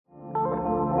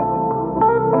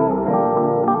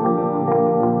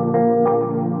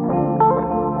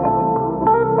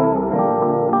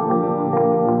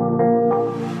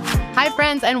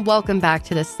and welcome back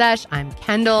to The Sesh. I'm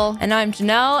Kendall. And I'm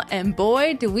Janelle, and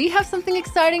boy, do we have something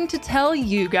exciting to tell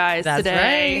you guys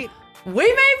today. Right. We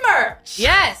made merch!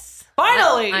 Yes!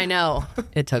 Finally! I know.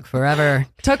 It took forever.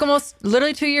 It took almost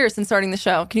literally 2 years since starting the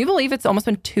show. Can you believe it's almost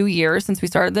been 2 years since we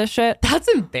started this shit? That's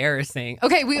embarrassing.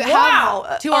 Okay, we Wow!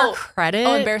 have, to our credit,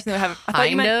 embarrassing. I thought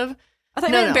you meant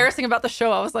embarrassing about the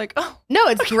show. I was like, oh. No,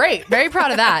 it's great. Very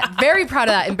proud of that. Very proud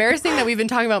of that. Embarrassing that we've been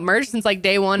talking about merch since like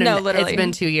day one. And literally. It's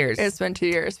been 2 years. It's been 2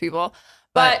 years, people.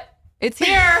 But it's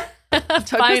here. It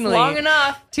took us long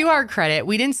enough. To our credit,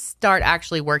 we didn't start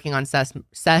actually working on Sesh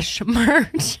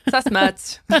merch.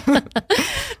 Sesmets.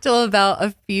 Till about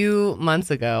a few months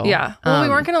ago. Yeah. Well, we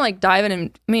weren't going to like dive in.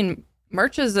 And, I mean,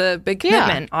 merch is a big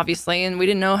commitment, obviously. And we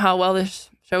didn't know how well this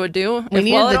show would do. We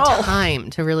needed the time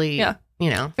to really,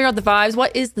 figure out the vibes.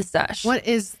 What is the Sesh? What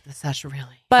is the Sesh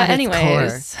really? But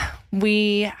anyways,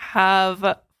 we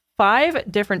have 5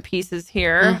 different pieces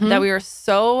here that we are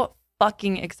so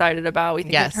fucking excited about. We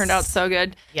think it turned out so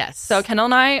good. Yes. So Kendall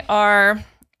and I are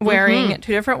wearing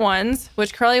 2 different ones,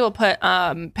 which Curly will put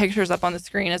pictures up on the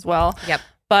screen as well. Yep.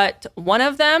 But one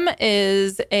of them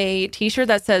is a t-shirt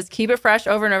that says "Keep it fresh"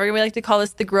 over and over again. We like to call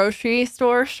this the grocery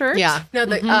store shirt. Yeah. No,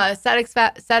 the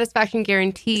satisfaction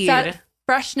guaranteed.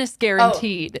 Freshness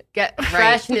guaranteed.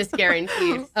 Freshness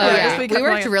guaranteed. We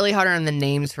worked really hard on the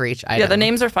names for each item. Yeah, the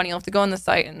names are funny. You'll have to go on the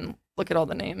site and look at all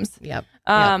the names. Yep.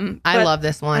 I love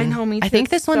this one. I know, me too. I think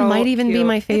this one might even be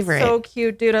my favorite. It's so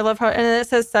cute, dude. I love how, and it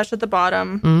says Sesh at the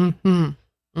bottom.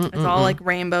 It's all like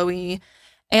rainbowy.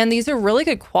 And these are really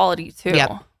good quality too.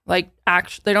 Yep. Like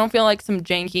actually, they don't feel like some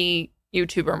janky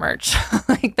YouTuber merch.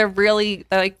 Like they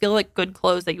like feel like good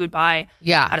clothes that you would buy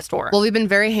at a store. Well, we've been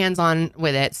very hands-on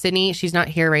with it. Sydney, she's not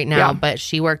here right now, but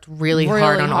she worked really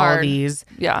hard on all of these.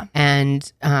 Yeah. And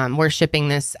we're shipping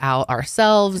this out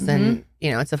ourselves and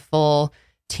it's a full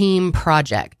team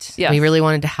project. Yes. We really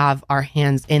wanted to have our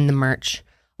hands in the merch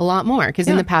a lot more because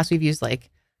in the past we've used like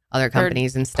other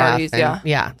companies and stuff. Parties,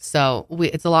 So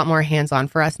it's a lot more hands-on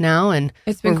for us now, and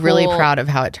we're cool. really proud of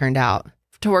how it turned out.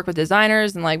 To work with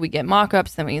designers and like we get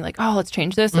mock-ups, then we like, oh, let's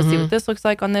change this. Let's see what this looks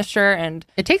like on this shirt. And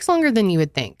it takes longer than you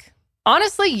would think.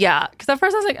 Honestly, yeah. Because at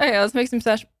first I was like, okay, let's make some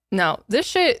Sesh. No, this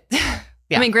shit. I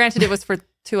mean, granted, it was for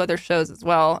 2 other shows as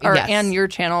well, and your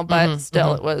channel, but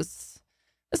still, it's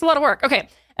a lot of work. Okay.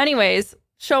 Anyways,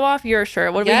 show off your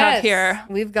shirt. What do we have here?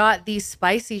 We've got the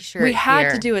spicy shirt. We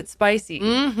had to do it spicy.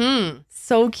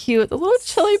 So cute. The little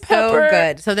chili pepper. So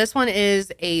good. So this one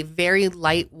is a very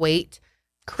lightweight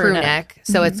crew neck.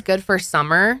 So it's good for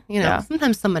summer.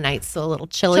 Sometimes summer nights a little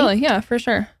chilly. Yeah, for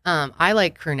sure. I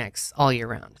like crew necks all year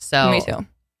round. So me too.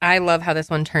 I love how this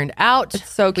one turned out. It's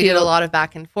so cute. We did a lot of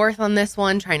back and forth on this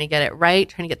one, trying to get it right,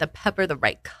 trying to get the pepper, the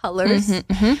right colors.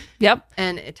 Yep.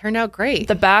 And it turned out great.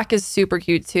 The back is super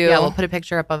cute too. Yeah, we'll put a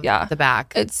picture up of the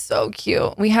back. It's so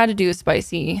cute. We had to do a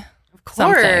spicy.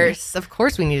 Of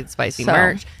course we needed spicy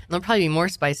merch. And there'll probably be more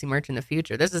spicy merch in the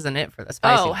future. This isn't it for the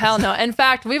spicy. Oh, hell no. In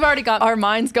fact, we've already got our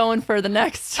minds going for the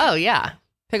next. Oh, yeah.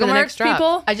 Pickle merch,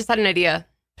 people. I just had an idea.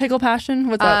 Pickle passion?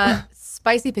 What's up?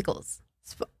 Spicy pickles.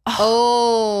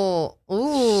 Ooh.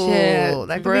 Shit,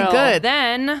 that could be good.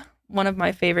 Then, one of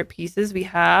my favorite pieces we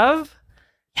have.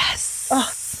 Yes. Oh,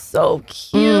 so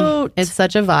cute. It's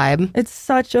such a vibe. It's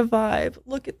such a vibe.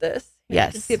 Look at this. Yes.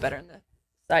 You can see it better in the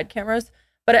side cameras.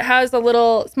 But it has a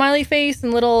little smiley face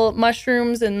and little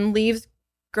mushrooms and leaves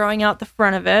growing out the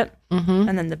front of it.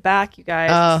 And then the back, you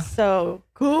guys, is so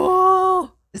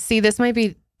cool. See, this might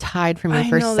be tied for me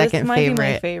for second favorite.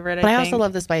 Be my favorite, but I also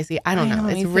love the spicy. I don't know.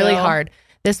 It's really hard.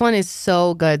 This one is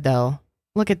so good, though.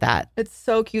 Look at that. It's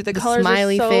so cute. The colors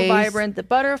are so vibrant. The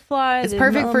butterfly. It's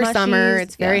perfect for summer.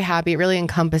 It's very happy. It really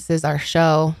encompasses our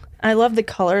show. I love the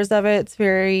colors of it. It's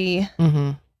very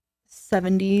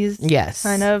 70s. Yes.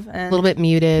 Kind of. And a little bit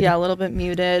muted. Yeah, a little bit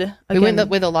muted. We went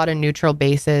with a lot of neutral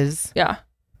bases. Yeah.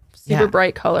 Super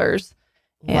bright colors.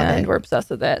 And we're obsessed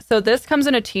with it. So this comes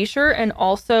in a t-shirt and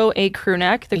also a crew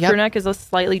neck. The crew neck is a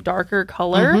slightly darker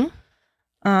color.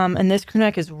 And this crew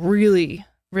neck is really,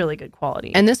 really good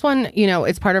quality. And this one,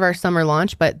 it's part of our summer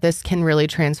launch, but this can really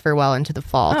transfer well into the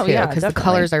fall too. Because the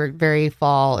colors are very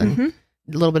fall and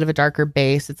a little bit of a darker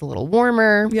base. It's a little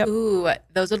warmer. Yep. Ooh,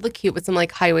 those would look cute with some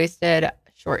like high-waisted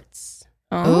shorts.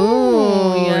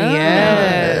 Oh,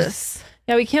 yes.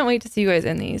 Yeah, we can't wait to see you guys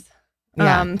in these.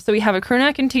 So we have a crew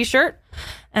neck and t-shirt.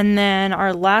 And then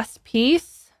our last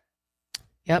piece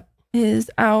is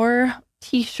our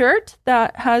t-shirt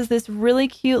that has this really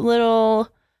cute little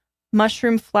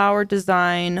mushroom flower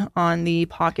design on the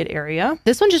pocket area.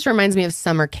 This one just reminds me of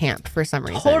summer camp for some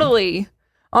reason. Totally.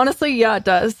 Honestly, yeah, it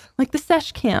does. Like the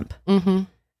Sesh camp.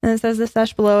 And it says the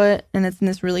sesh below it, and it's in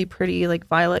this really pretty like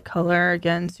violet color.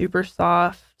 Again, super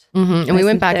soft. Mm-hmm. And we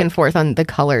went back and forth on the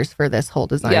colors for this whole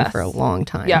design for a long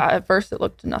time. Yeah, at first it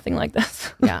looked nothing like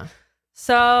this. Yeah.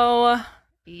 So,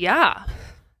 yeah.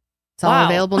 It's all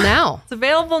available now. It's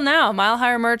available now.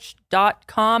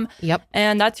 milehighermerch.com. Yep.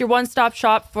 And that's your one-stop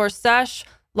shop for sesh,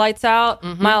 lights out,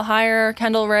 Mile Higher,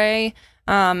 Kendall Ray.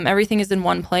 Everything is in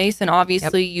one place. And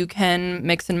obviously you can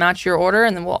mix and match your order,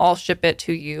 and then we'll all ship it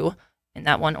to you in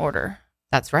that one order.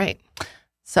 That's right.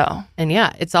 So, and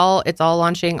yeah, it's all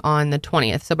launching on the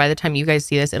 20th. So by the time you guys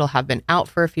see this, it'll have been out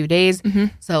for a few days.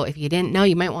 So if you didn't know,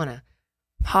 you might want to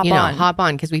hop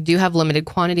on because we do have limited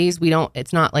quantities.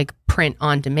 It's not like print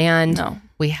on demand. No.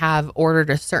 We have ordered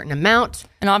a certain amount.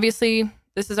 And obviously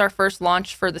this is our first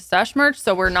launch for the sesh merch.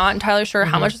 So we're not entirely sure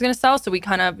how much it's going to sell. So we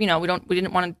kind of, we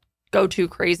didn't want to go too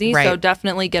crazy. Right. So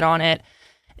definitely get on it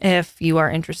if you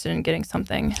are interested in getting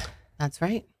something. That's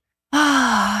right.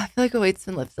 I feel like a weight's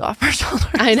been lifted off our shoulders.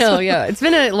 I know, yeah. It's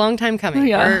been a long time coming.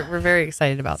 Yeah. We're very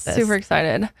excited about this. Super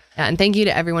excited. Yeah, and thank you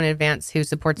to everyone in advance who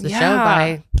supports the show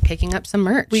by picking up some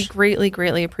merch. We greatly,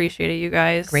 greatly appreciate it, you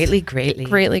guys. Greatly.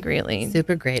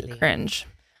 Super greatly. Cringe.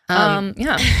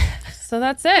 Yeah. So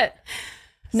that's it.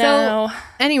 So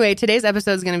anyway, today's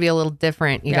episode is going to be a little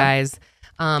different, you guys.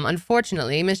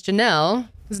 Unfortunately, Miss Janelle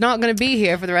is not going to be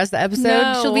here for the rest of the episode.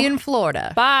 No. She'll be in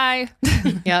Florida. Bye.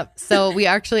 Yep. So we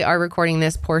actually are recording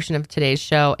this portion of today's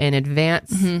show in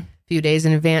advance, a few days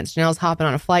in advance. Janelle's hopping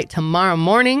on a flight tomorrow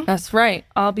morning. That's right.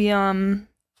 I'll be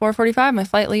 4:45. My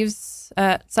flight leaves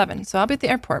at 7. So I'll be at the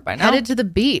airport by now. Headed to the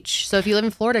beach. So if you live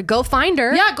in Florida, go find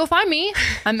her. Yeah, go find me.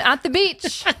 I'm at the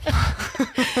beach.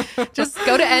 Just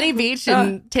go to any beach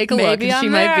and take a look. And she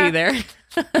might be there.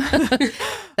 That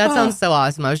sounds so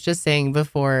awesome. I was just saying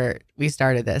before we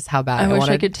started this how bad I wish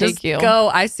I could take you. Go.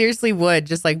 I seriously would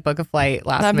just like book a flight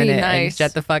last minute and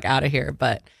jet the fuck out of here,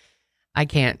 but I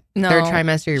can't. No. Third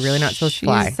trimester, you're really not supposed to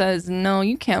fly. She says, no,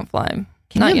 you can't fly.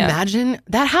 Can you imagine?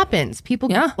 That happens. People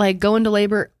like go into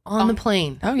labor on the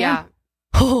plane. Oh, yeah.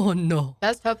 Oh, no.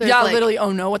 That's tough. Literally,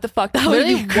 oh, no. What the fuck?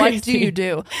 Literally, what do you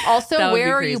do? Also,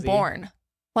 where are you born?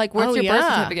 Like, what's your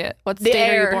birth certificate? What state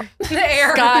are you born? The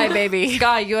air. Sky, baby.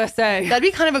 Sky, USA. That'd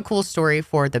be kind of a cool story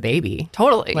for the baby.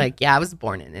 Totally. Like, I was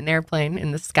born in an airplane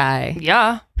in the sky.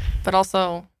 Yeah. But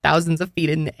also thousands of feet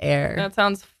in the air. That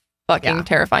sounds fucking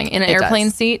terrifying. In an airplane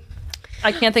seat,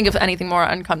 I can't think of anything more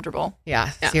uncomfortable.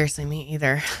 Yeah, seriously, me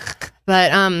either.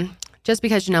 But just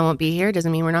because Janelle won't be here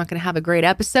doesn't mean we're not going to have a great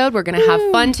episode. We're going to have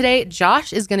fun today.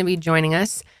 Josh is going to be joining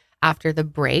us after the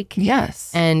break.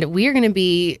 Yes. And we are going to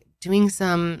be answering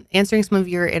some of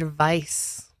your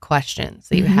advice questions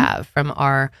that you have from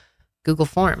our Google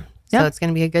form. So it's going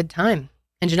to be a good time.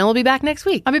 And Janelle will be back next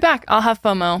week. I'll be back. I'll have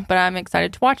FOMO, but I'm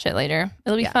excited to watch it later.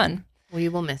 It'll be fun. We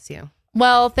will miss you.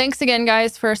 Well, thanks again,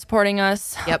 guys, for supporting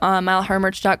us. Yep.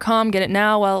 milehighermerch.com. Get it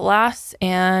now while it lasts.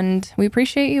 And we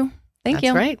appreciate you. Thank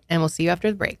you. That's right. And we'll see you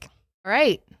after the break. All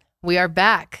right. We are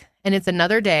back. And it's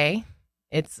another day.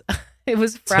 It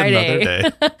was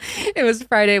Friday. It was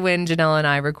Friday when Janelle and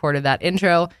I recorded that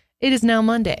intro. It is now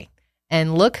Monday.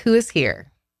 And look who is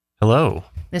here. Hello.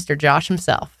 Mr. Josh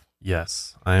himself.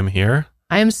 Yes, I am here.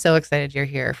 I am so excited you're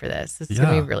here for this. This is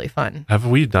going to be really fun. Have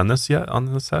we done this yet on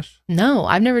the sesh? No,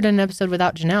 I've never done an episode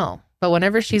without Janelle. But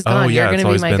whenever she's gone, you're going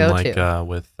to be my go-to. Like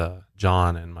with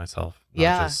John and myself.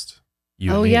 Not just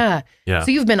you and me. Yeah.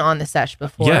 So you've been on the sesh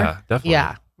before. Yeah, definitely.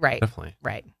 Yeah, right. Definitely.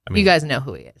 Right. I mean, you guys know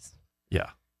who he is. Yeah.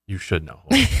 You should know.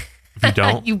 If you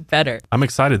don't, you better. I'm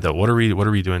excited though. What are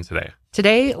we doing today?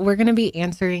 Today we're going to be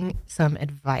answering some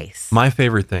advice. My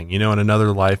favorite thing. In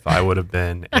another life, I would have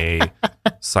been a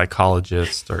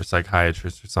psychologist or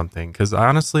psychiatrist or something. Because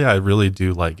honestly, I really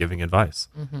do like giving advice,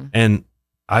 and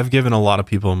I've given a lot of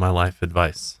people in my life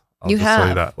advice. I'll just tell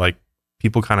you that. Like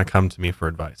people kind of come to me for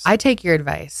advice. I take your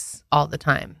advice all the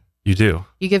time. You do.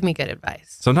 You give me good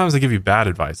advice. Sometimes I give you bad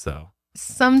advice though.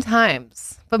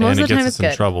 Sometimes, but most of the time it's good.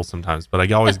 And it gets us in trouble sometimes, but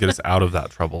I always get us out of that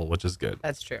trouble, which is good.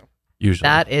 That's true. Usually.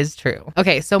 That is true.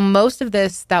 Okay, so most of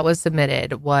this that was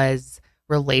submitted was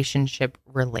relationship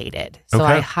related. So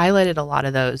I highlighted a lot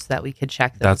of those that we could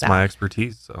check those out. That's my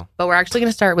expertise. So, but we're actually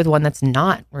going to start with one that's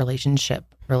not relationship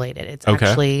related. It's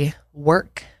actually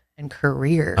work and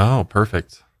career. Oh,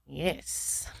 perfect.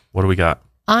 Yes. What do we got?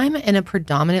 I'm in a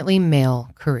predominantly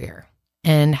male career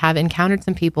and have encountered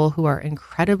some people who are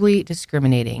incredibly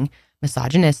discriminating,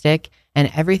 misogynistic,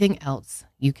 and everything else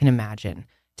you can imagine,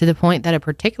 to the point that a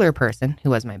particular person,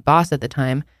 who was my boss at the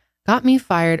time, got me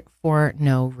fired for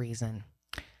no reason.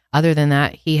 Other than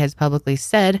that, he has publicly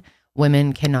said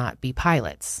women cannot be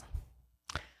pilots.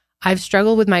 I've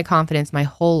struggled with my confidence my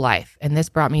whole life, and this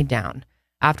brought me down.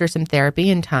 After some therapy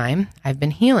and time, I've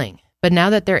been healing. But now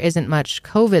that there isn't much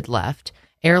COVID left,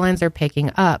 airlines are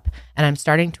picking up and I'm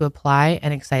starting to apply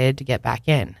and excited to get back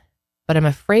in. But I'm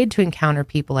afraid to encounter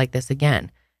people like this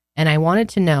again. And I wanted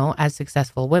to know, as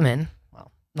successful women,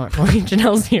 well, normally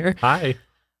Janelle's here. Hi.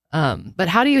 But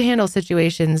how do you handle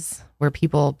situations where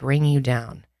people bring you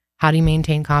down? How do you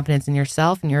maintain confidence in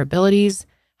yourself and your abilities?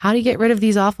 How do you get rid of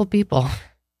these awful people?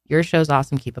 Your show's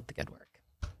awesome. Keep up the good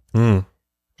work.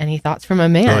 Any thoughts from a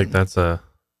man? I feel like that's a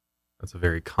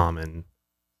very common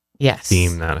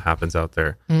theme that happens out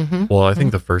there. Well, I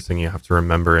think the first thing you have to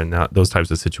remember in those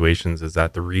types of situations is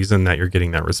that the reason that you're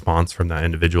getting that response from that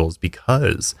individual is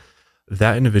because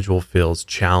that individual feels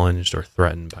challenged or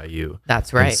threatened by you.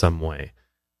 That's right. In some way.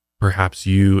 Perhaps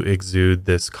you exude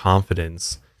this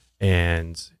confidence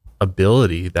and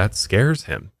ability that scares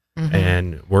him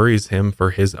and worries him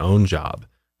for his own job.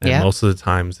 And most of the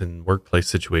times in workplace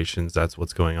situations, that's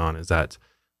what's going on, is that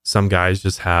some guys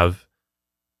just have,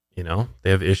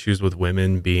 they have issues with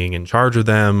women being in charge of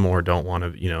them, or don't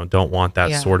want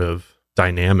that sort of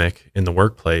dynamic in the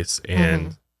workplace.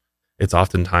 And it's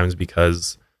oftentimes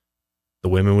because the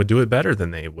women would do it better than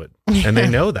they would. And they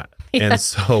know that. And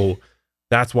so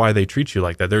that's why they treat you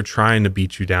like that. They're trying to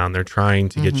beat you down. They're trying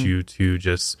to get you to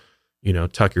just,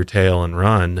 tuck your tail and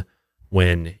run,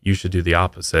 when you should do the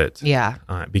opposite. Yeah.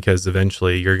 Because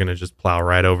eventually you're going to just plow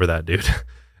right over that dude.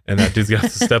 And that dude's got to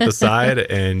step aside,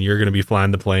 and you're going to be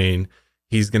flying the plane.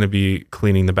 He's going to be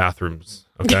cleaning the bathrooms.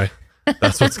 Okay.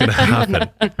 That's what's going to happen.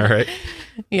 All right.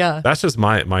 Yeah. That's just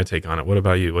my take on it. What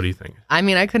about you? What do you think? I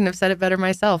mean, I couldn't have said it better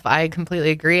myself. I completely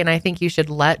agree. And I think you should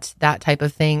let that type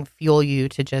of thing fuel you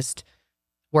to just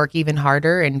work even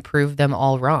harder and prove them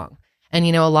all wrong. And,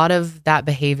 a lot of that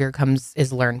behavior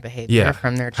is learned behavior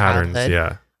from their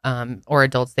childhood. Or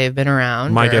adults they've been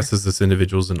around. My guess is this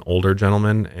individual's an older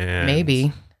gentleman, and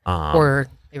maybe, or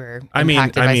they were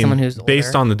impacted by someone who's older.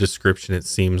 Based on the description, it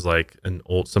seems like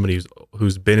somebody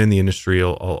who's been in the industry a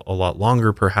lot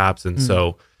longer, perhaps. And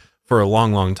so for a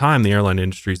long, long time, the airline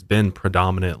industry's been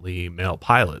predominantly male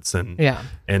pilots.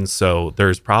 And so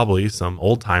there's probably some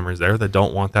old timers there that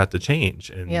don't want that to change.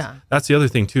 And that's the other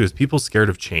thing too, is people scared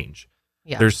of change.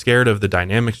 Yeah. They're scared of the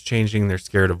dynamics changing. They're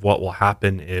scared of what will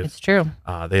happen if it's true.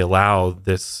 They allow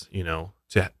this,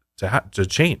 to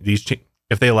change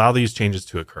if they allow these changes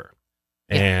to occur.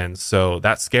 And so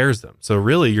that scares them. So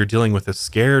really you're dealing with a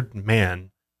scared man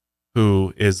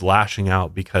who is lashing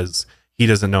out because he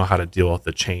doesn't know how to deal with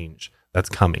the change that's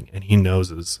coming, and he knows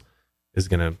is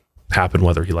going to happen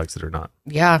whether he likes it or not.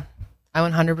 Yeah, I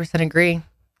 100% agree.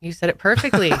 You said it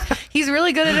perfectly. He's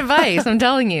really good at advice, I'm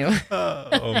telling you.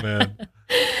 Oh, man.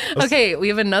 Okay, we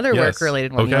have another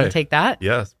work-related one. You want to take that?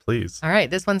 Yes, please. All right,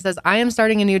 this one says, I am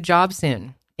starting a new job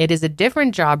soon. It is a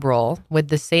different job role with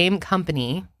the same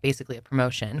company, basically a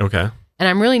promotion. Okay. And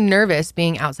I'm really nervous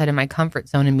being outside of my comfort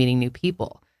zone and meeting new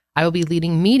people. I will be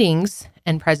leading meetings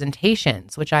and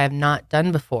presentations, which I have not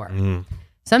done before.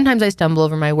 Sometimes I stumble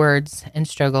over my words and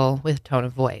struggle with tone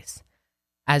of voice.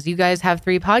 As you guys have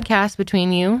 3 podcasts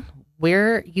between you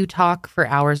where you talk for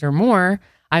hours or more,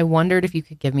 I wondered if you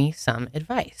could give me some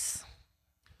advice.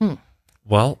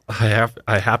 Well,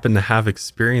 I happen to have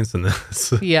experience in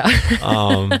this.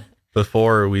 Yeah.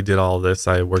 Before we did all this,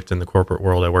 I worked in the corporate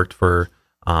world. I worked for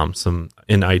some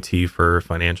in IT for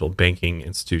financial banking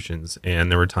institutions.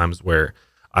 And there were times where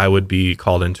I would be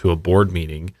called into a board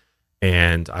meeting,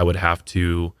 and I would have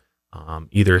to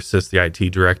either assist the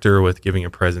IT director with giving a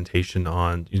presentation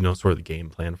on, sort of the game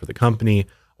plan for the company,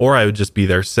 or I would just be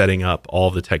there setting up all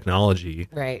the technology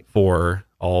for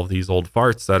all of these old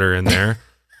farts that are in there,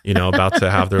 about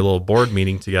to have their little board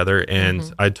meeting together.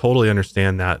 And I totally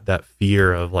understand that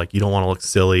fear of, like, you don't want to look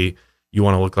silly. You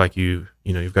want to look like you've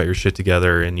got your shit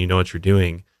together and you know what you're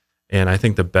doing. And I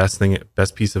think the best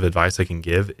piece of advice I can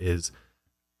give is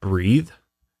breathe.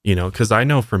 Because I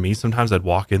know for me, sometimes I'd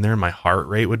walk in there and my heart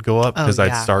rate would go up because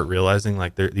I'd start realizing,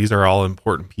 like, these are all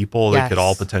important people. They could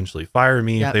all potentially fire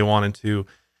me if they wanted to.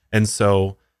 And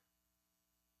so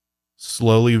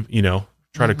slowly,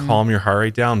 try to calm your heart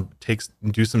rate down,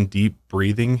 do some deep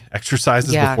breathing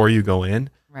exercises before you go in.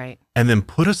 Right. And then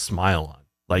put a smile on.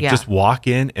 Like, just walk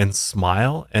in and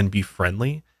smile and be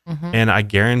friendly. And I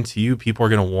guarantee you, people are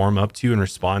going to warm up to you and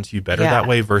respond to you better that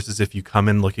way versus if you come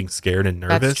in looking scared and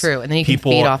nervous. That's true. And then you can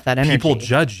feed off that energy. People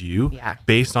judge you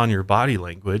based on your body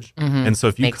language. And so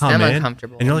if you come in and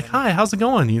you're like, hi, how's it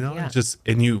going?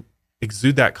 And you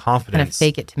exude that confidence. Kind of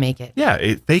fake it to make it. Yeah,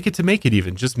 fake it to make it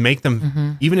even. Just make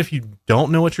them, even if you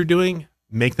don't know what you're doing,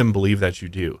 make them believe that you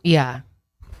do. Yeah.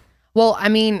 Well, I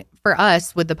mean, for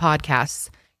us with the podcasts,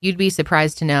 you'd be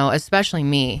surprised to know, especially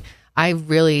me, I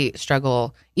really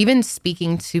struggle even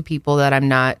speaking to people that I'm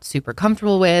not super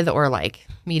comfortable with, or like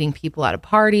meeting people at a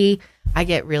party. I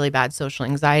get really bad social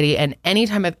anxiety. And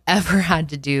anytime I've ever had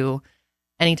to do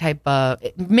any type of,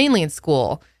 mainly in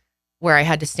school, where I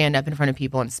had to stand up in front of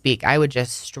people and speak, I would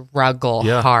just struggle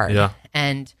hard. Yeah.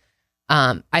 And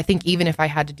I think even if I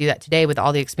had to do that today with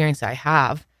all the experience I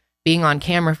have, being on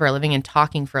camera for a living and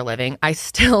talking for a living, I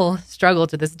still struggle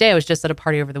to this day. I was just at a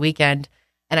party over the weekend,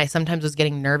 and I sometimes was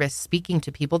getting nervous speaking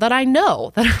to people that I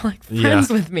know that are like friends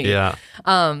with me. Yeah.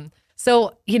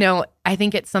 So, I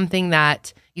think it's something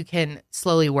that you can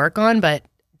slowly work on, but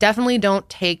definitely don't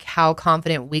take how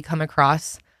confident we come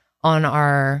across on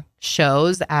our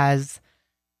shows as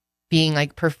being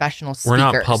like professional speakers. We're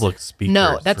not public speakers.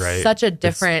 No, that's right? such a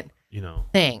different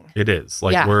thing. It is.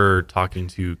 Like we're talking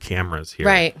to cameras here.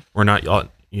 Right. We're not, it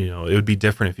would be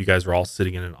different if you guys were all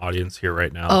sitting in an audience here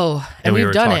right now. Oh, and we we've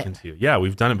were done talking it. to you. Yeah,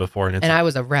 we've done it before. And I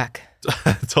was a wreck.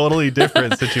 totally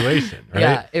different situation, right?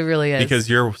 Yeah, it really is. Because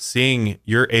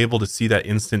you're able to see that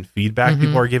instant feedback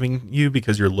people are giving you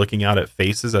because you're looking out at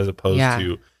faces as opposed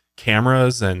to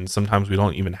cameras. And sometimes we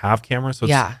don't even have cameras. So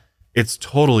it's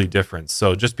totally different.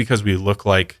 So just because we look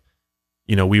like,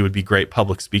 we would be great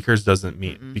public speakers doesn't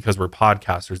mean because we're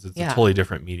podcasters, it's a totally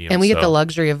different medium. And we get the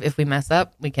luxury of, if we mess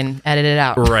up, we can edit it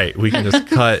out. Right. We can just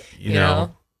cut,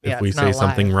 if we say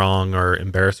something live. wrong or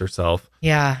embarrass ourselves.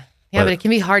 Yeah. Yeah, but it can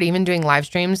be hard even doing live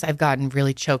streams. I've gotten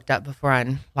really choked up before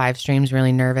on live streams,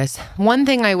 really nervous. One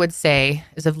thing I would say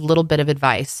is a little bit of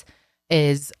advice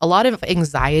is a lot of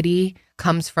anxiety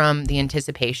comes from the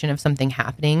anticipation of something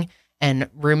happening and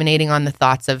ruminating on the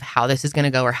thoughts of how this is going to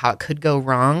go or how it could go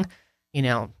wrong,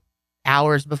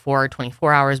 hours before,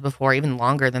 24 hours before, even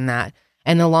longer than that.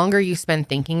 And the longer you spend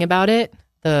thinking about it,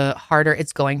 the harder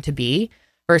it's going to be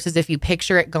versus if you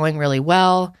picture it going really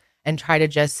well and try to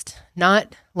just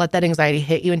not let that anxiety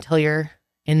hit you until you're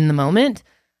in the moment.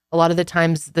 A lot of the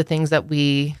times the things that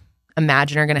we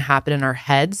imagine are going to happen in our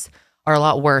heads are a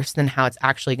lot worse than how it's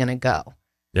actually going to go.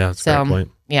 Yeah, that's a great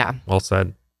point. Yeah. Well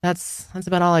said. That's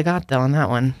about all I got though on that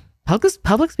one.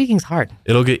 Public speaking's hard.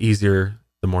 It'll get easier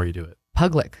the more you do it.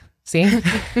 Public. See?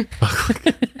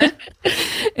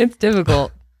 It's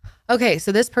difficult. Okay,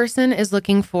 so this person is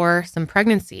looking for some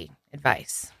pregnancy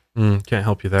advice. Can't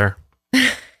help you there.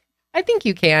 I think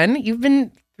you can. You've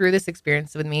been through this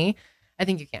experience with me. I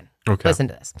think you can. Okay. Listen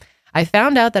to this. I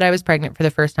found out that I was pregnant for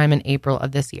the first time in April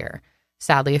of this year.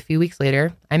 Sadly, a few weeks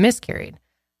later, I miscarried.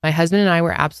 My husband and I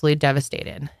were absolutely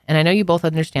devastated, and I know you both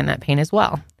understand that pain as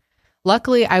well.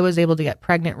 Luckily, I was able to get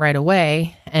pregnant right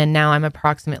away, and now I'm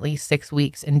approximately 6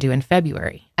 weeks and due in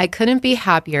February. I couldn't be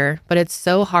happier, but it's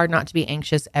so hard not to be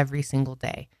anxious every single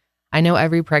day. I know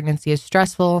every pregnancy is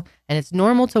stressful, and it's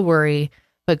normal to worry,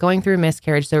 but going through a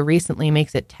miscarriage so recently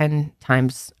makes me 10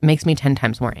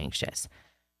 times more anxious.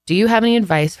 Do you have any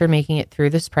advice for making it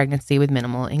through this pregnancy with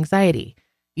minimal anxiety?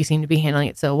 You seem to be handling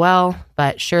it so well,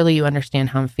 but surely you understand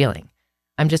how I'm feeling.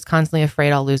 I'm just constantly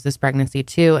afraid I'll lose this pregnancy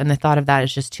too, and the thought of that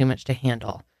is just too much to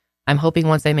handle. I'm hoping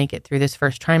once I make it through this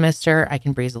first trimester, I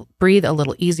can breathe a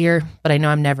little easier, but I know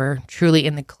I'm never truly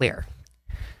in the clear.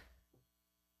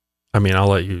 I mean, I'll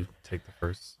let you take the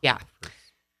first. Yeah.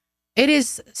 It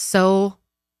is so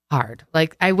hard.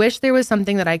 Like, I wish there was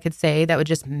something that I could say that would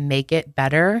just make it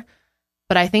better.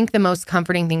 But I think the most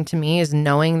comforting thing to me is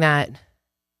knowing that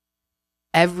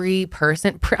every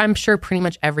person, I'm sure pretty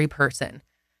much every person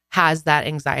has that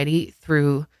anxiety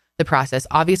through the process.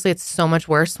 Obviously, it's so much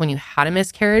worse when you had a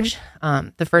miscarriage.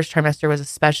 The first trimester was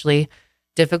especially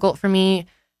difficult for me,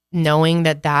 knowing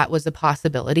that that was a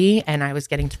possibility. And I was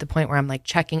getting to the point where I'm like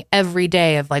checking every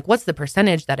day of like, what's the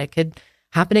percentage that it could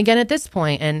happen again at this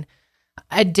point? And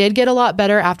I did get a lot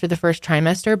better after the first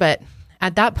trimester, but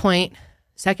at that point,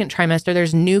 second trimester,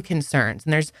 there's new concerns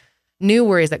and there's new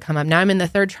worries that come up. Now I'm in the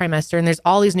third trimester and there's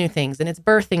all these new things and it's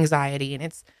birth anxiety and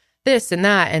it's this and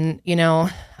that. And,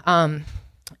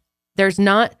 there's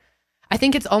not, I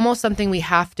think it's almost something we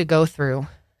have to go through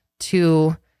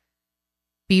to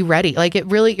be ready. Like it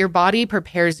really, your body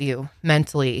prepares you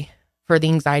mentally for the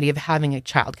anxiety of having a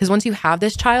child. Because once you have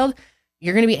this child,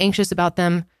 you're going to be anxious about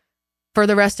them for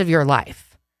the rest of your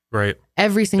life. Right.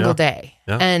 Every single day.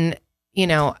 Yeah. And,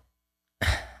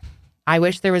 I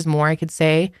wish there was more I could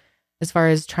say as far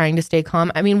as trying to stay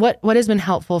calm. I mean, what has been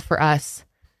helpful for us?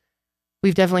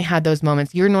 We've definitely had those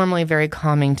moments. You're normally very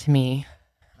calming to me.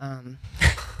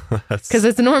 Because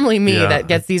it's normally me that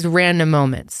gets these random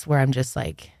moments where I'm just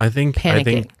like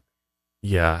panicking.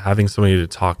 Having somebody to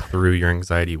talk through your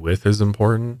anxiety with is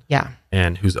important. Yeah.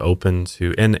 And who's open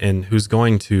to and who's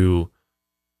going to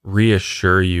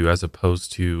reassure you as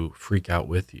opposed to freak out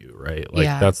with you, right? Like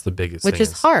that's the biggest thing. Which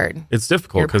is hard. It's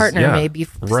difficult. Your partner may be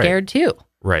scared too.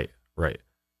 Right.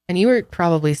 And you were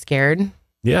probably scared.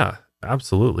 Yeah,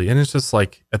 absolutely. And it's just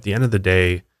like at the end of the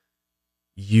day,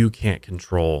 you can't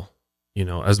control,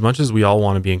 as much as we all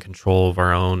want to be in control of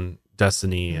our own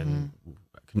destiny and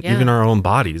even our own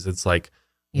bodies. It's like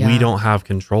we don't have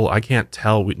control. I can't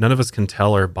tell. None of us can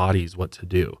tell our bodies what to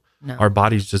do. No. Our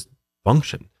bodies just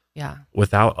function. Yeah.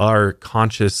 Without our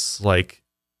conscious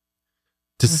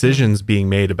decisions being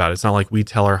made about it. It's not like we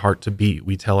tell our heart to beat.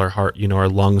 We tell our heart, our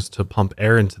lungs to pump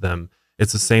air into them.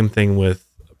 It's the same thing with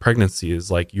pregnancy.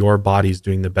 Is like your body's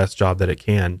doing the best job that it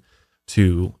can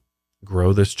to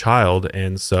grow this child.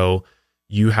 And so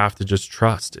you have to just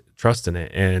trust in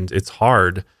it. And it's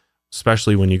hard,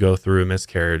 especially when you go through a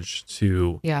miscarriage,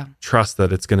 to trust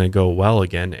that it's going to go well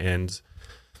again. And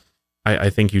I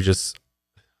think you just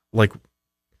like,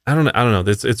 I don't know.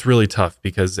 It's really tough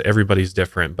because everybody's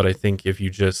different. But I think if you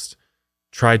just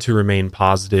try to remain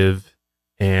positive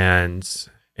and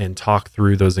talk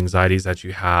through those anxieties that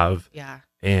you have,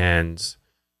 and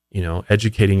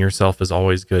educating yourself is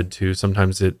always good too.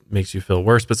 Sometimes it makes you feel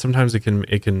worse, but sometimes it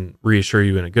can reassure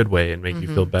you in a good way and make you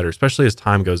feel better, especially as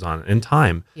time goes on. In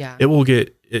time, it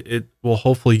will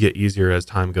hopefully get easier as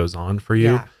time goes on for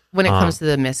you. Yeah. When it comes to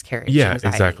the miscarriage. Anxiety.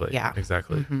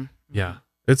 Exactly. Yeah.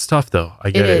 It's tough though. I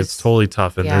get it. It's totally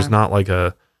tough. And there's not like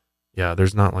a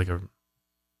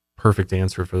perfect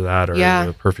answer for that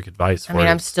or perfect advice for it.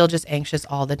 I'm still just anxious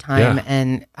all the time.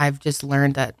 And I've just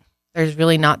learned that there's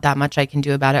really not that much I can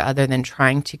do about it other than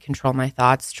trying to control my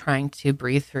thoughts, trying to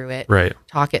breathe through it,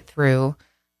 talk it through.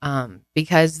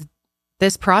 Because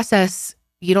this process,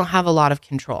 you don't have a lot of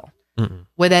control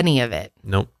with any of it.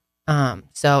 Nope.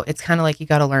 So it's kind of like you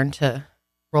got to learn to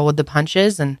roll with the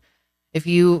punches. And if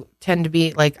you tend to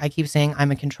be, like I keep saying,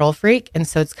 I'm a control freak. And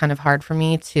so it's kind of hard for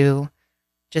me to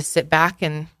just sit back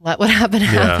and let what happened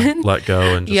happen. Let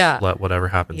go and just let whatever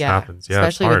happens happens. Yeah,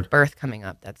 especially it's hard. with birth coming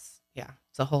up.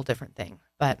 It's a whole different thing.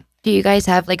 But do you guys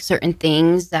have like certain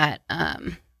things that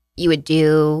you would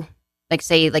do, like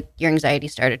say like your anxiety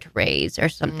started to raise or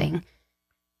something,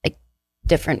 like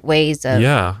different ways of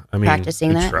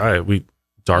practicing that? We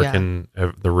darken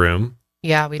the room.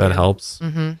 Yeah, we that do. helps.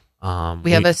 Mm-hmm.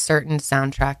 We have a certain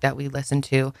soundtrack that we listen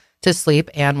to sleep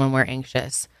and when we're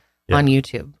anxious on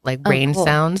YouTube, like rain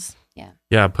sounds.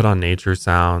 Yeah, put on nature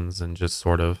sounds and just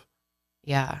sort of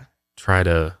try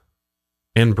to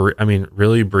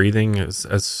really breathing is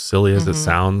as silly as it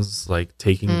sounds, like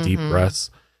taking deep breaths.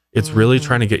 It's really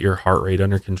trying to get your heart rate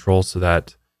under control so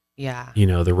that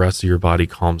the rest of your body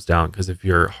calms down. Because if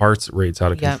your heart rate's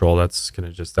out of control, that's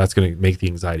gonna make the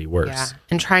anxiety worse. Yeah,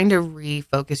 and trying to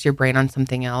refocus your brain on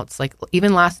something else. Like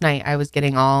even last night, I was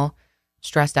getting all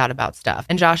stressed out about stuff,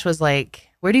 and Josh was like,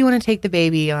 "Where do you want to take the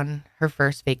baby on her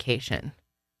first vacation?"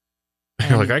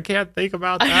 You're like, I can't think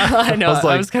about that. I know.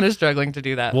 I was kind of struggling to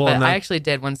do that. Well, but I actually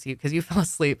did once because you fell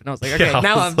asleep, and I was like, okay,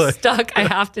 now I'm stuck. I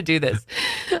have to do this.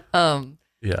 But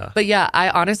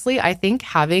I think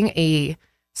having a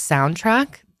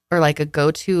soundtrack or like a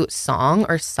go-to song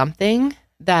or something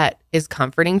that is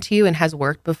comforting to you and has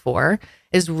worked before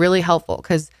is really helpful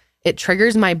because it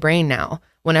triggers my brain now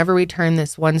whenever we turn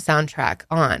this one soundtrack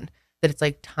on that it's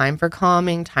like time for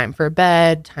calming, time for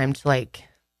bed, time to like...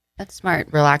 That's smart.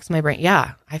 Relax my brain.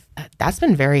 Yeah, that's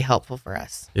been very helpful for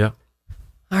us. Yeah.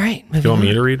 All right. Do you want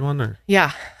me to read one? Or?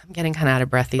 Yeah. I'm getting kind of out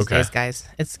of breath these days, guys.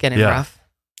 It's getting rough.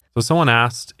 So someone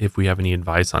asked if we have any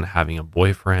advice on having a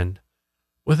boyfriend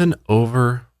with an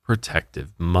overprotective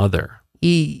mother.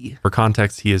 For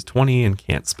context, he is 20 and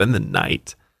can't spend the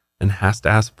night and has to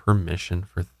ask permission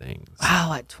for things.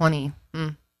 Wow, at 20.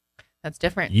 That's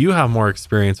different. You have more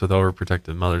experience with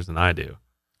overprotective mothers than I do.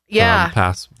 Yeah.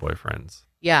 Past boyfriends.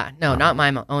 Yeah, no, not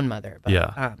my own mother. But,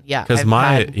 because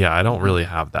I don't really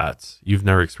have that. You've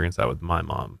never experienced that with my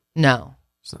mom. No.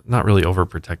 It's not really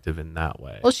overprotective in that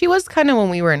way. Well, she was kind of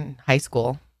when we were in high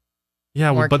school.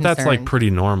 Yeah, but that's like pretty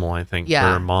normal, I think, for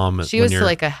a mom. She was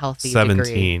like a healthy 17.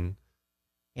 Degree.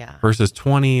 Yeah. Versus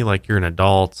 20, like you're an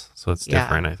adult, so it's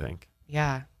different, I think.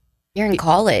 Yeah. You're in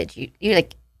college. You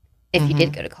like, if you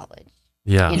did go to college.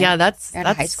 Yeah. Yeah, that's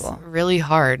high school. Really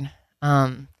hard.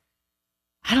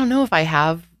 I don't know if I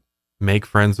have. Make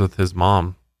friends with his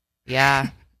mom. Yeah.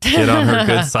 Get on her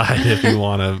good side if you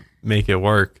want to make it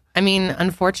work. I mean,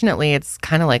 unfortunately, it's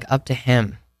kind of like up to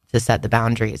him to set the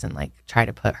boundaries and like try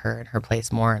to put her in her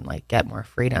place more and like get more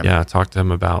freedom. Yeah. Talk to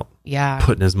him about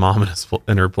putting his mom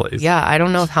in her place. Yeah. I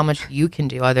don't know how much you can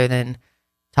do other than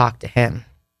talk to him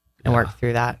and work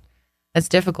through that. It's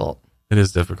difficult. It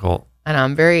is difficult.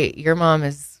 And your mom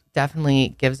is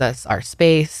definitely gives us our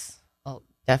space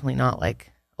Definitely not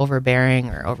like overbearing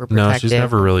or overprotective. No, she's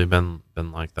never really been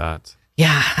like that.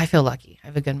 Yeah, I feel lucky. I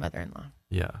have a good mother-in-law.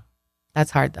 Yeah.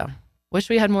 That's hard though. Wish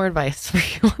we had more advice for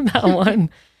you on that one.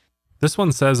 This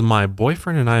one says, my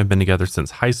boyfriend and I have been together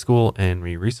since high school and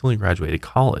we recently graduated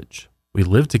college. We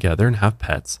live together and have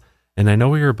pets, and I know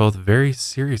we are both very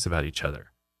serious about each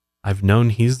other. I've known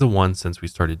he's the one since we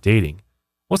started dating.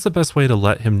 What's the best way to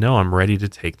let him know I'm ready to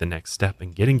take the next step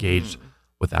and get engaged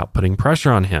without putting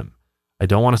pressure on him? I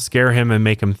don't want to scare him and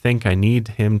make him think I need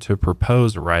him to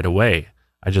propose right away.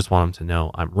 I just want him to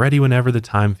know I'm ready whenever the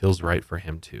time feels right for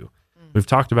him to. We've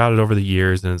talked about it over the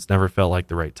years and it's never felt like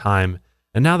the right time.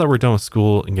 And now that we're done with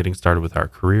school and getting started with our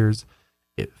careers,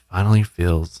 it finally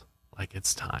feels like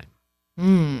it's time.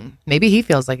 Maybe he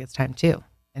feels like it's time too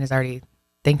and is already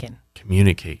thinking.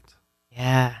 Communicate.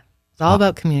 Yeah. It's all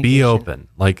about communication. Be open.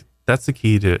 Like that's the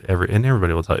key to and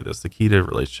everybody will tell you this, the key to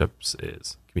relationships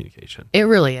is communication. It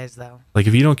really is though. Like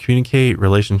if you don't communicate,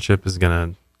 relationship is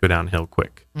going to go downhill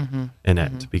quick and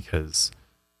end because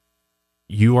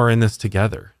you are in this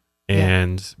together.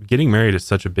 And getting married is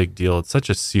such a big deal. It's such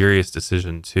a serious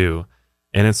decision too.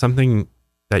 And it's something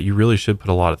that you really should put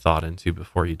a lot of thought into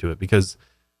before you do it, because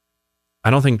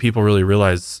I don't think people really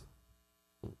realize,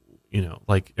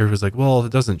 like everybody's like, well,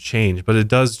 it doesn't change, but it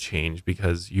does change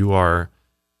because you're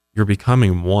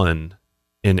becoming one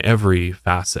in every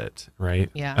facet, right?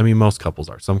 Yeah. I mean, most couples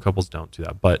are. Some couples don't do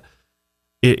that, but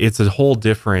it's a whole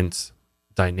different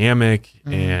dynamic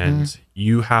and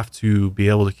you have to be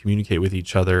able to communicate with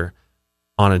each other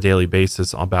on a daily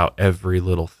basis about every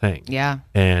little thing. Yeah.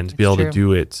 And be able to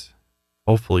do it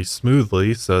hopefully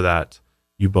smoothly so that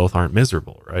you both aren't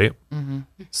miserable, right?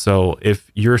 So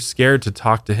if you're scared to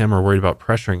talk to him or worried about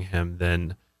pressuring him,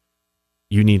 then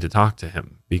you need to talk to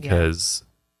him because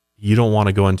you don't want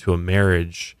to go into a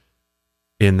marriage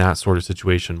in that sort of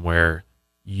situation where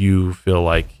you feel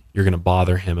like you're going to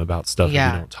bother him about stuff if you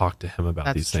don't talk to him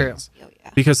about these things.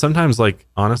 Because sometimes, like,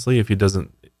 honestly, if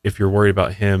you're worried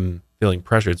about him feeling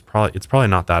pressure, it's probably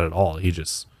not that at all. He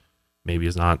just maybe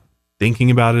is not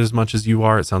thinking about it as much as you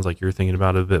are. It sounds like you're thinking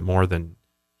about it a bit more than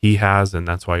he has, and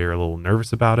that's why you're a little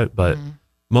nervous about it. But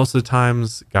most of the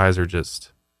times, guys are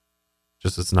just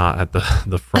it's not at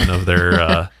the front of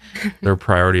their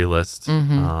priority list.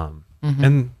 And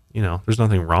there's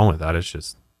nothing wrong with that. It's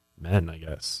just men, I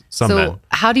guess. Some men.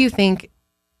 How do you think,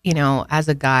 as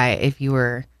a guy, if you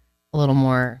were a little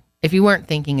more, if you weren't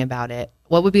thinking about it,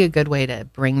 what would be a good way to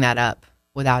bring that up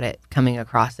without it coming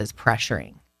across as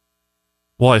pressuring?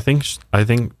 Well, I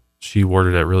think she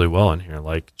worded it really well in here.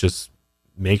 Like, just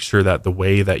make sure that the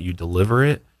way that you deliver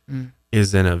it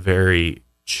is in a very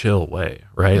chill way,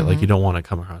 right? Like, you don't want to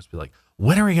come across and be like,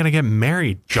 when are we going to get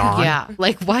married, John? Yeah.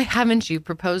 Like, why haven't you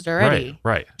proposed already?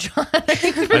 Right. John, I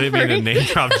didn't mean to name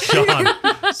drop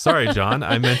John. Sorry, John.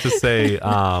 I meant to say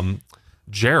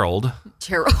Gerald.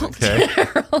 Gerald. Okay.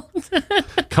 Gerald.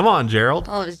 Come on, Gerald.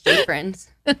 All of his J friends.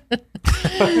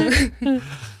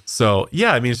 So,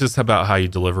 yeah, I mean, it's just about how you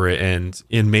deliver it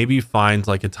and maybe find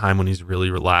like a time when he's really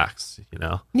relaxed,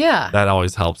 Yeah. That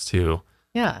always helps too.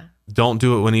 Yeah. Don't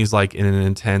do it when he's like in an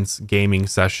intense gaming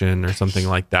session or something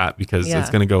like that, because it's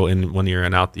going to go in one ear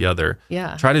and out the other.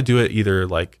 Yeah. Try to do it either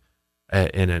like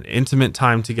in an intimate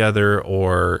time together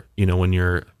or, when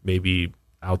you're maybe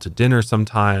out to dinner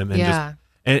sometime and just,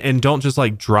 and don't just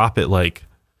like drop it like,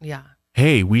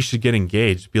 hey, we should get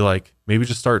engaged. Be like, maybe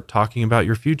just start talking about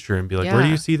your future and be like, where do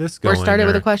you see this going? Or start it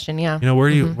with a question. Yeah. Where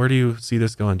do you see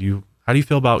this going? How do you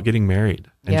feel about getting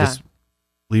married? And just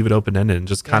leave it open-ended and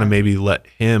just kind of maybe let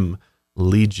him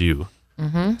lead you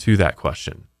to that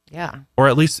question. Yeah. Or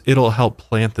at least it'll help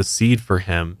plant the seed for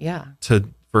him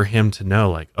for him to know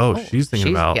like, she's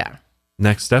thinking about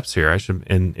next steps here.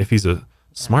 And if he's a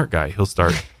smart guy, he'll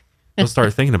start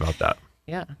thinking about that.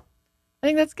 Yeah. I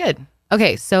think that's good.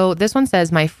 Okay. So this one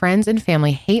says, my friends and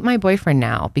family hate my boyfriend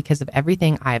now because of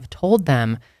everything I've told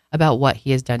them about what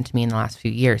he has done to me in the last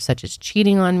few years, such as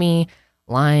cheating on me,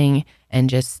 lying, and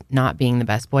just not being the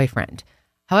best boyfriend.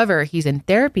 However, he's in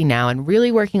therapy now and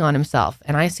really working on himself,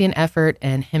 and I see an effort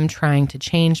and him trying to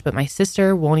change, but my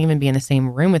sister won't even be in the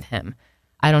same room with him.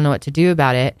 I don't know what to do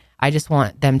about it. I just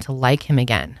want them to like him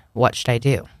again. What should I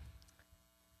do?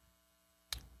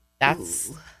 That's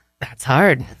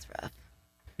hard. That's rough.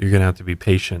 You're going to have to be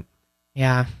patient.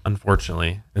 Yeah.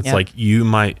 Unfortunately. It's like you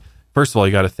might, first of all,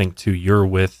 you got to think too, you're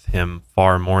with him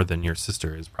far more than your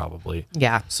sister is probably.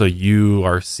 Yeah. So you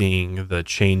are seeing the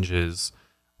changes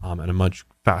at a much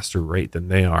faster rate than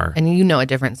they are. And a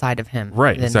different side of him.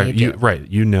 Right. Than Exactly. they do.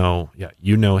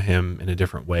 You know him in a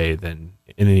different way than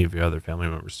any of your other family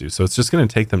members do. So it's just going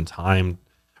to take them time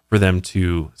for them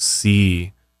to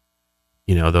see,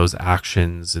 those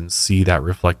actions and see that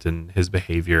reflect in his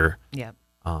behavior. Yeah.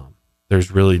 There's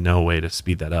really no way to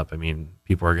speed that up. I mean,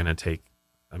 people are going to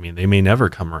they may never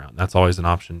come around. That's always an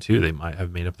option too. They might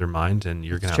have made up their mind, and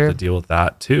you're going to have to deal with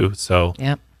that too. So,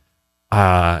 you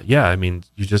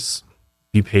just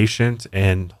be patient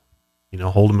and,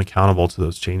 hold them accountable to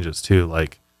those changes too.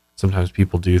 Like sometimes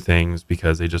people do things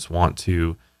because they just want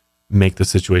to make the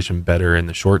situation better in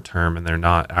the short term, and they're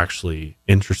not actually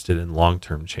interested in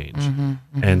long-term change.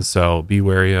 And so be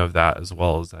wary of that, as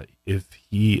well as that if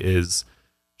he is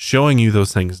showing you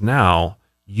those things now,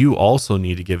 you also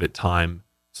need to give it time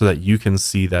so that you can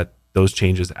see that those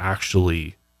changes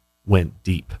actually went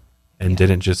deep and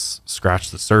didn't just scratch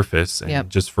the surface. And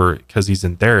just because he's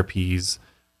in therapy, he's,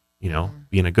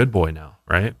 being a good boy now,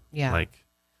 right? Yeah.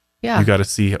 You got to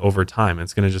see over time.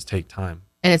 It's going to just take time.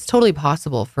 And it's totally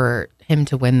possible for him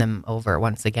to win them over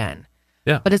once again.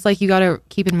 Yeah. But it's like, you got to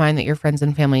keep in mind that your friends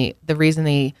and family, the reason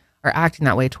they are acting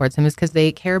that way towards him is because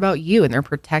they care about you and they're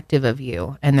protective of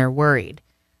you and they're worried.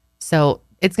 So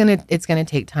it's gonna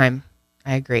take time.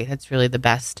 I agree. That's really the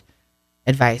best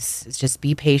advice. It's just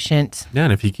be patient. Yeah,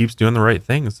 and if he keeps doing the right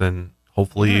things, then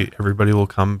hopefully everybody will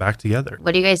come back together.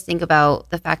 What do you guys think about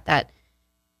the fact that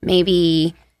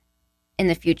maybe in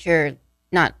the future,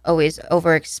 not always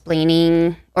over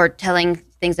explaining or telling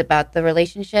things about the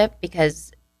relationship,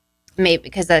 because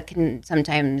that can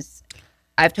sometimes,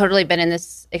 I've totally been in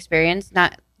this experience,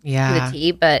 not to the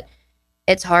T, but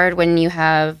it's hard when you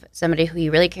have somebody who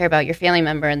you really care about, your family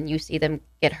member, and you see them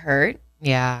get hurt.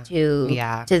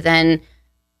 To then,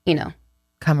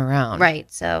 come around. Right.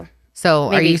 So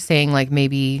maybe, are you saying like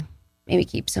maybe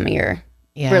keep some of your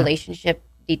relationship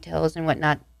details and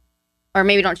whatnot, or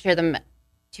maybe don't share them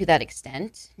to that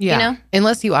extent?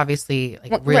 Unless you obviously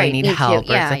really need help.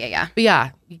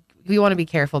 But we want to be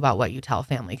careful about what you tell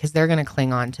family, because they're going to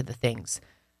cling on to the things,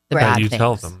 the bad things. You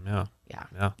tell them.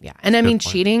 Yeah. And I mean,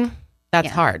 cheating, that's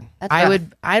hard.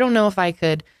 I don't know if I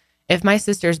could, if my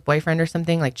sister's boyfriend or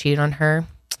something cheated on her,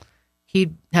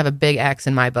 he'd have a big X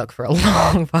in my book for a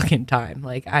long fucking time.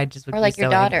 I just would. Or your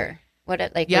daughter.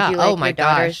 Would you my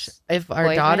gosh. If our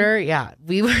boyfriend? Daughter,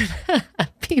 we would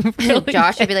be really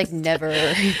Josh would be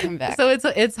never come back. So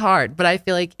it's hard, but I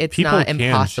feel like it's people not can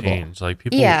impossible. Change.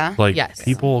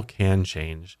 People can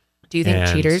change. Do you think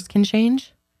cheaters can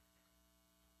change?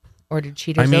 Or did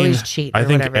cheaters always cheat? I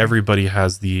think everybody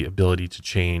has the ability to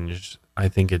change. I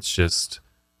think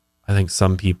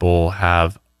some people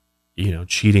have,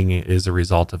 cheating is a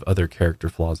result of other character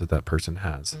flaws that person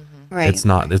has. Right. It's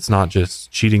not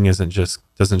just cheating. Doesn't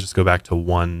just go back to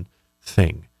one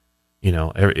thing.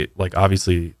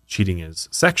 Obviously cheating is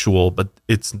sexual, but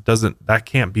that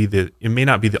can't be it may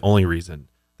not be the only reason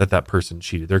that person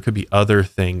cheated. There could be other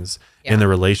things in the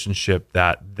relationship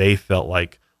that they felt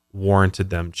like warranted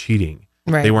them cheating.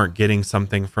 Right. They weren't getting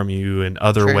something from you in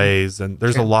other ways, and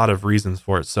there's a lot of reasons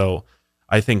for it. So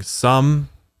I think some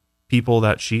people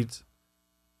that cheat,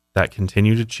 that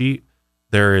continue to cheat,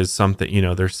 there is something,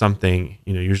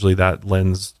 usually that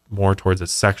lends more towards a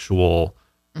sexual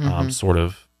sort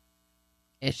of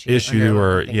issue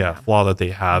or flaw that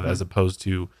they have, as opposed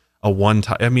to a one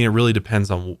time. I mean, it really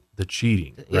depends on the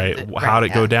cheating, right? How'd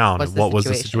it go down? And what was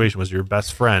the situation? Was it your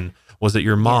best friend? Was it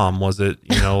your mom? Was it,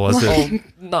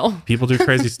 No. People do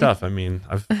crazy stuff. I mean,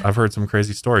 I've heard some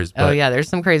crazy stories. But, there's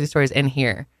some crazy stories in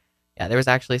here. Yeah, there was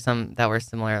actually some that were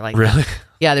similar. Really?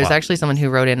 Yeah, there's actually someone who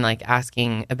wrote in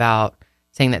asking about,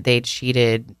 saying that they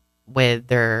cheated with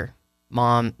their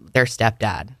mom, their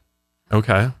stepdad.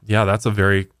 Okay. Yeah, that's a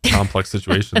very complex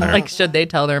situation there. Should they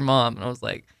tell their mom? And I was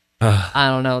like, I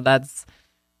don't know. That's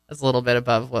a little bit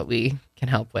above what we can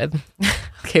help with.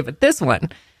 Okay, but this one.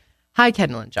 Hi,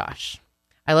 Kendall and Josh.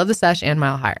 I love the sesh and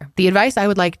Mile Higher. The advice I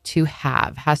would like to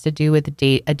have has to do with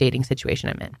a dating situation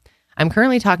I'm in. I'm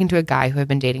currently talking to a guy who I've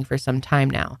been dating for some time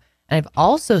now. And I've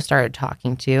also started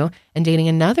talking to and dating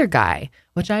another guy,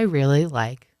 which I really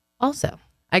like also.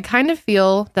 I kind of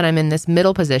feel that I'm in this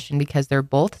middle position because they're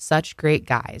both such great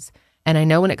guys. And I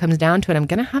know when it comes down to it, I'm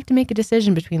going to have to make a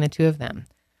decision between the two of them.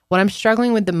 What I'm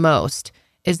struggling with the most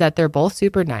is that they're both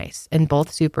super nice and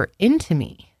both super into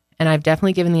me. And I've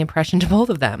definitely given the impression to both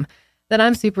of them that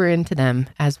I'm super into them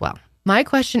as well. My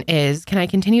question is, can I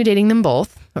continue dating them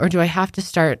both, or do I have to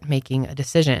start making a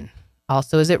decision?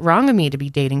 Also, is it wrong of me to be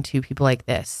dating two people like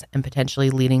this and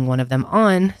potentially leading one of them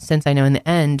on, since I know in the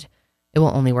end it will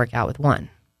only work out with one?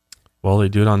 Well, they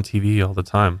do it on TV all the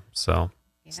time, so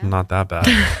it's not that bad.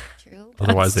 True.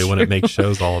 Otherwise, they wouldn't make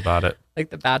shows all about it. Like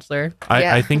The Bachelor.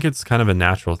 I think it's kind of a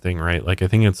natural thing, right? I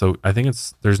think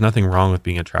there's nothing wrong with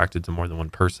being attracted to more than one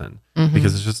person,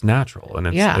 because it's just natural, and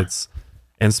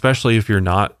And especially if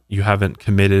you haven't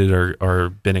committed or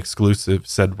been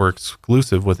said we're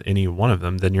exclusive with any one of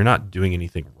them, then you're not doing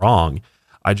anything wrong.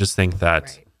 I just think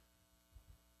that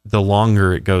the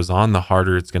longer it goes on, the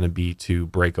harder it's going to be to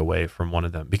break away from one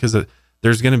of them, because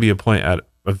there's going to be a point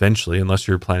eventually, unless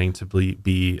you're planning to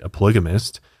be a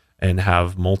polygamist and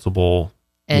have multiple,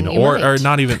 or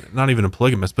not even a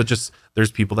polygamist, but just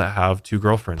there's people that have 2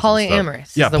 girlfriends.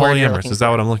 Polyamorous. Yeah, polyamorous. Is that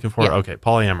what I'm looking for? Yeah. Okay,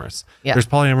 polyamorous. Yeah. There's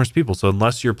polyamorous people. So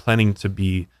unless you're planning to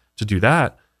do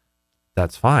that,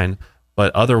 that's fine.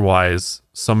 But otherwise,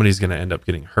 somebody's going to end up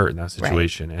getting hurt in that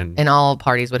situation, and all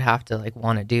parties would have to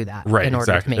want to do that, right? In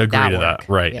order exactly. to make Agree that to work. that,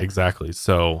 right? Yeah. Exactly.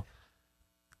 So,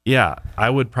 yeah, I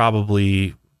would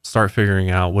probably start figuring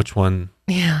out which one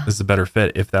is the better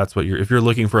fit. If that's what if you're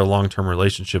looking for a long-term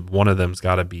relationship, one of them's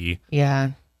got to be,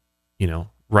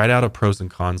 write out a pros and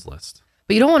cons list.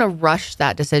 But you don't want to rush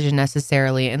that decision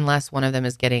necessarily unless one of them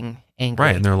is getting angry.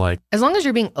 Right. And they're like, as long as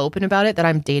you're being open about it, that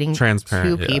I'm dating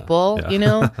transparent 2 people, you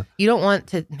don't want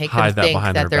to make them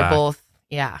think that they're both.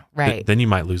 Yeah. Right. Then you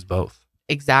might lose both.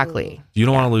 Exactly. You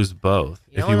don't want to lose both.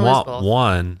 If you want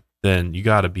one, then you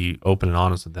got to be open and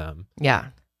honest with them. Yeah.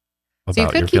 So you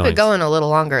could keep it going a little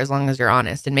longer as long as you're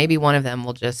honest. And maybe one of them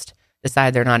will just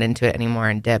decide they're not into it anymore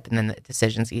and dip, and then the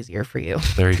decision's easier for you.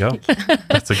 There you go.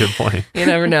 That's a good point. You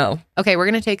never know. Okay, we're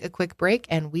going to take a quick break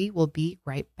and we will be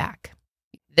right back.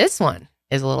 This one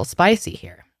is a little spicy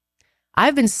here.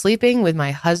 I've been sleeping with my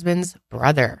husband's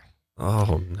brother.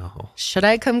 Oh, no. Should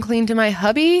I come clean to my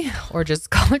hubby or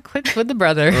just call it quits with the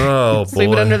brother? Oh,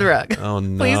 Sweep it under the rug. Oh,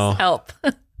 no. Please help.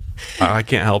 I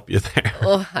can't help you there.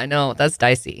 Oh, I know. That's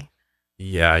dicey.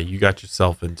 Yeah, you got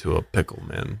yourself into a pickle,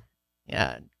 man.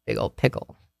 Yeah, big old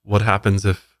pickle. What happens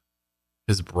if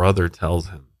his brother tells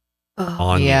him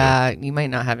on you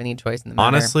might not have any choice in the matter.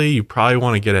 Honestly, you probably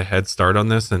want to get a head start on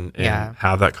this and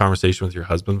have that conversation with your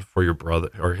husband before your brother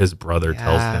or his brother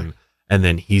tells him, and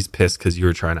then he's pissed because you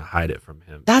were trying to hide it from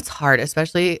him. That's hard,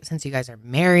 especially since you guys are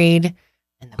married.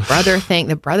 And the brother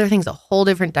thing's a whole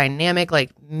different dynamic.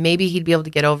 Like maybe he'd be able to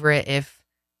get over it if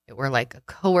it were like a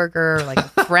coworker or like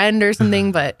a friend or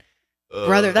something, but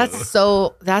brother,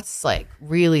 that's like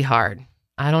really hard.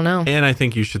 I don't know. And I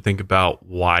think you should think about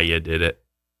why you did it.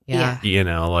 Yeah. You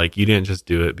didn't just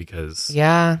do it because,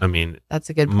 I mean, that's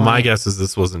a good point. My guess is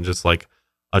this wasn't just like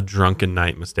a drunken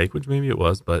night mistake, which maybe it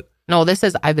was, but no, this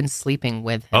is, I've been sleeping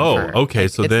with him. Oh, okay.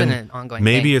 So then been an ongoing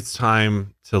maybe thing. It's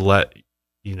time to let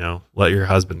your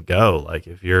husband go. Like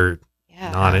if you're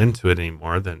not into it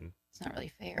anymore, then it's not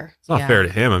really fair. It's not fair to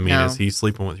him. I mean, is he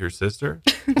sleeping with your sister?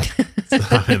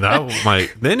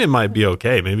 Then it might be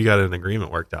okay. Maybe you got an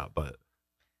agreement worked out, but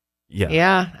yeah.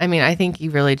 Yeah. I mean, I think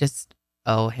you really just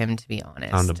owe him to be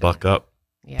honest. Time to buck up.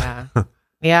 Yeah.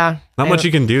 Yeah. Not much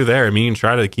you can do there. I mean, you can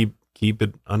try to keep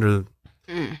it under.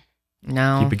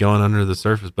 No. Keep it going under the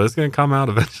surface, but it's going to come out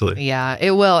eventually. Yeah,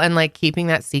 it will. And like keeping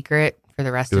that secret for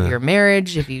the rest of your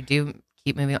marriage, if you do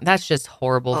keep moving on, that's just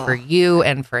horrible for you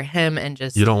and for him. And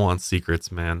just you don't want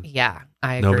secrets, man. Yeah,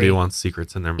 I agree. Nobody wants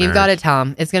secrets in their marriage. You've got to tell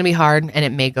him. It's going to be hard and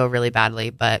it may go really badly,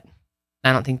 but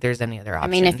I don't think there's any other option.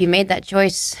 I mean, if you made that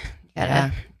choice, you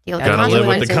gotta deal with live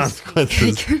with the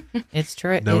consequences. It's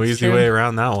true. No easy way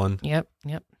around that one. Yep.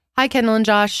 Hi, Kendall and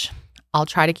Josh. I'll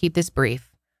try to keep this brief.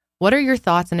 What are your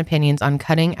thoughts and opinions on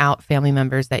cutting out family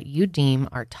members that you deem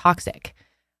are toxic?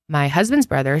 My husband's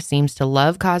brother seems to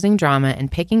love causing drama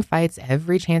and picking fights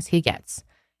every chance he gets.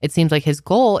 It seems like his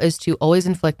goal is to always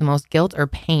inflict the most guilt or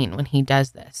pain when he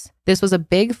does this. This was a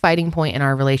big fighting point in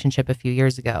our relationship a few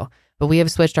years ago, but we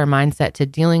have switched our mindset to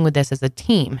dealing with this as a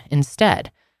team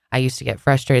instead. I used to get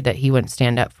frustrated that he wouldn't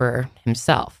stand up for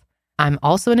himself. I'm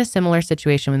also in a similar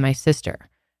situation with my sister.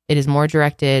 It is more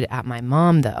directed at my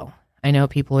mom, though. I know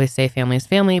people always say family is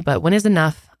family, but when is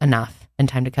enough, and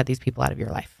time to cut these people out of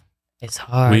your life? It's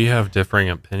hard. We have differing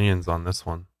opinions on this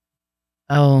one.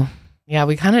 Oh, yeah,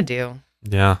 we kind of do.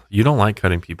 Yeah, you don't like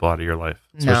cutting people out of your life,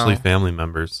 especially family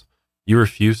members. You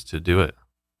refuse to do it.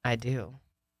 I do.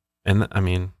 And I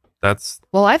mean, that's...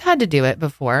 Well, I've had to do it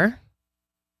before.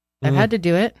 I've had to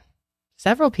do it.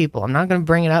 Several people. I'm not going to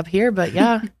bring it up here, but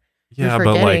yeah. Yeah,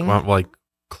 but like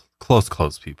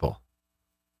close people.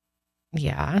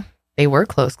 Yeah. They were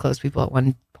close people at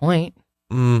one point.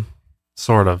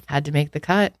 Sort of. Had to make the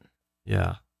cut.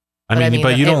 Yeah. I mean,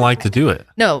 but you don't like to do it.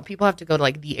 No, people have to go to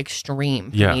like the extreme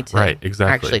for me to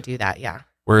actually do that. Yeah.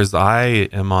 Whereas I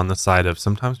am on the side of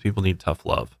sometimes people need tough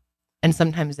love. And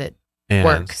sometimes it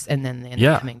works and then they end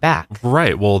up coming back.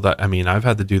 Right. Well, I've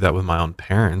had to do that with my own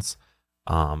parents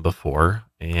before.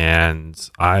 And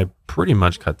I pretty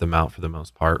much cut them out for the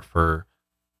most part for,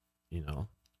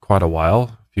 quite a while,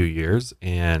 a few years.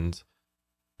 And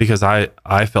because I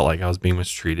felt like I was being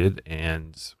mistreated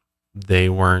and they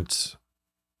weren't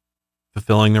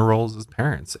fulfilling their roles as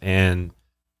parents. And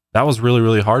that was really,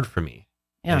 really hard for me.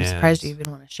 Yeah, I'm surprised you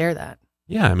even want to share that.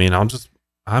 Yeah, I mean,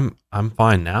 I'm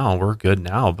fine now. We're good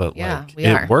now, but like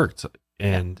it worked.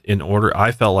 And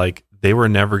I felt like they were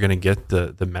never going to get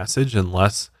the message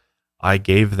unless I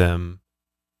gave them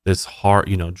this hard,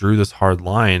 drew this hard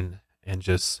line and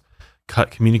just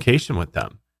cut communication with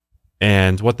them.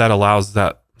 And what that allows,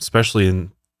 that especially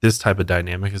in this type of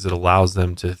dynamic, is it allows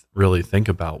them to really think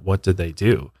about what did they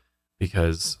do,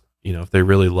 because if they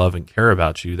really love and care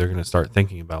about you, they're going to start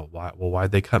thinking about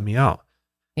why'd they cut me out?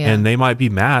 Yeah. And they might be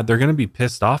mad. They're going to be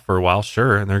pissed off for a while,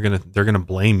 sure, and they're going to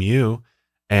blame you,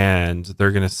 and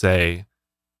they're going to say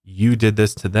you did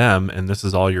this to them and this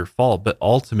is all your fault. But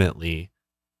ultimately,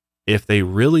 if they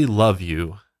really love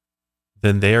you,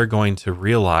 then they are going to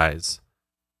realize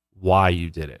why you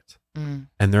did it. And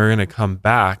they're going to come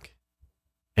back,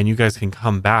 and you guys can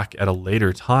come back at a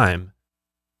later time,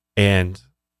 and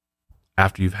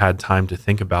after you've had time to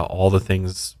think about all the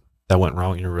things that went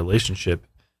wrong in your relationship,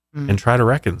 and try to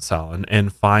reconcile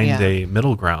and find a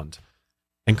middle ground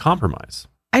and compromise.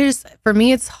 For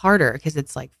me, it's harder because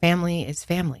it's like family is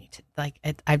family.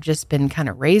 I've just been kind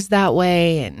of raised that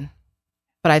way,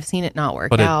 but I've seen it not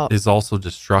work out. But it is also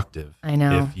destructive. I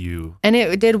know. And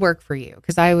it did work for you,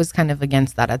 because I was kind of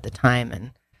against that at the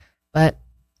time, but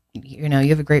you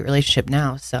have a great relationship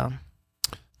now, so.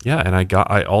 Yeah, and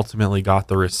I ultimately got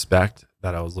the respect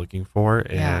that I was looking for,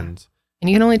 and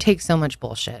you can only take so much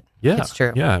bullshit. Yeah, it's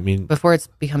true. Yeah, I mean, before it's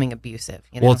becoming abusive.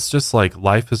 Well, it's just like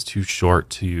life is too short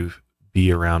to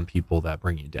be around people that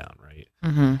bring you down, right?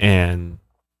 Mm-hmm. And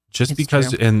just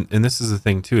because, and this is the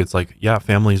thing too, it's like, yeah,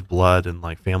 family's blood and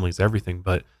like family's everything,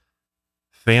 but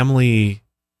family,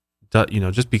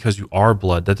 just because you are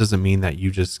blood, that doesn't mean that you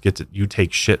just you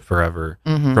take shit forever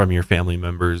from your family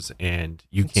members and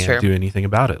you can't do anything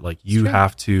about it. Like you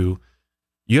have to,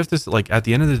 like, at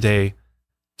the end of the day,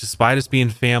 despite us being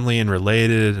family and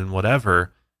related and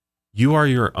whatever, you are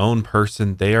your own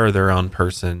person. They are their own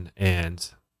person. And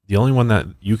the only one that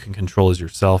you can control is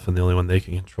yourself, and the only one they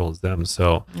can control is them.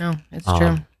 So, no, it's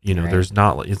true. There's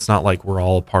it's not like we're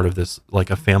all a part of this,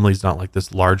 like a family's not like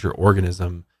this larger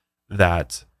organism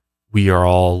that we are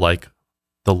all like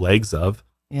the legs of.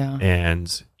 Yeah.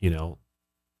 And,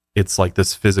 it's like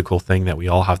this physical thing that we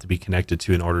all have to be connected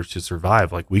to in order to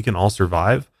survive. Like we can all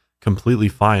survive completely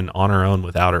fine on our own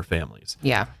without our families.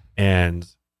 Yeah. And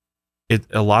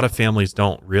a lot of families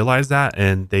don't realize that,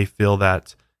 and they feel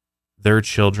that their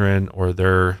children or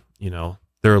their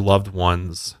loved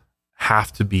ones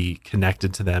have to be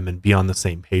connected to them and be on the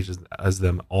same page as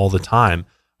them all the time.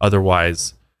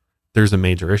 Otherwise, there's a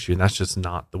major issue, and that's just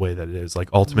not the way that it is. Like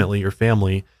ultimately, your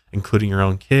family, including your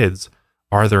own kids,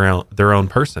 are their own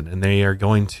person, and they are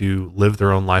going to live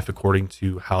their own life according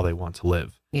to how they want to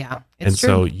live. Yeah. And true.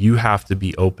 So you have to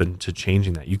be open to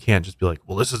changing that. You can't just be like,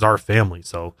 well, this is our family,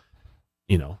 so,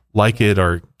 like it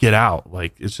or get out.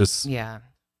 Like, it's just,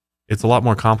 it's a lot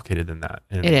more complicated than that.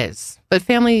 And it is. But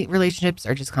family relationships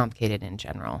are just complicated in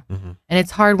general. Mm-hmm. And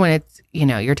it's hard when it's,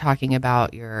 you're talking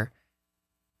about your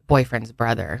boyfriend's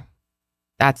brother.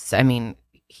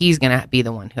 He's going to be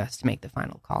the one who has to make the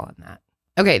final call on that.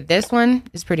 Okay, this one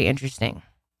is pretty interesting.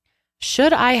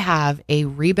 Should I have a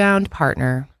rebound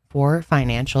partner for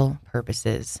financial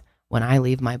purposes when I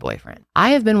leave my boyfriend?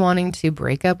 I have been wanting to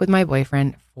break up with my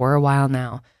boyfriend for a while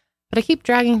now, but I keep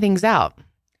dragging things out.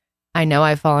 I know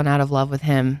I've fallen out of love with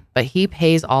him, but he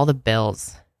pays all the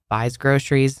bills, buys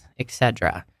groceries,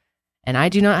 etc. And I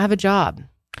do not have a job.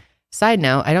 Side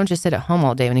note, I don't just sit at home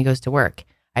all day when he goes to work.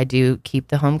 I do keep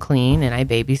the home clean, and I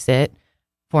babysit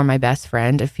for my best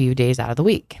friend a few days out of the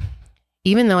week.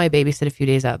 Even though I babysit a few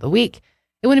days out of the week,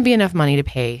 it wouldn't be enough money to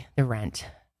pay the rent,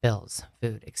 bills,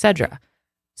 food, etc.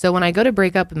 So when I go to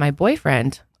break up with my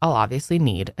boyfriend, I'll obviously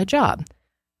need a job.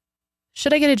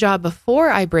 Should I get a job before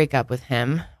I break up with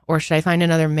him, or should I find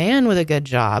another man with a good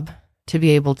job to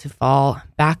be able to fall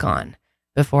back on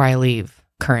before I leave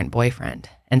current boyfriend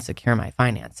and secure my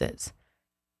finances?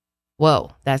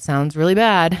 Whoa, that sounds really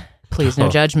bad. Please, no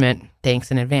judgment.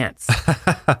 Thanks in advance.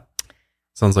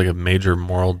 Sounds like a major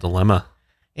moral dilemma.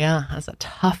 Yeah, that's a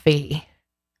toughie.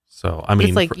 So, I mean,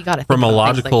 it's like you gotta from a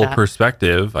logical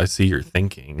perspective, I see your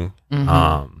thinking.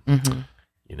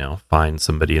 Find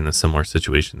somebody in a similar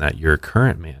situation that your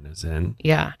current man is in.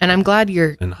 Yeah, and I'm glad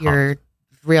you're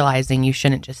realizing you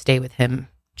shouldn't just stay with him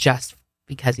just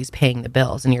because he's paying the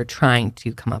bills, and you're trying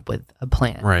to come up with a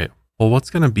plan. Right. Well, what's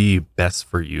going to be best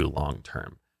for you long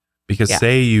term? Because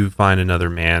say you find another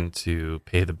man to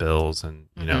pay the bills, and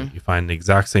you find the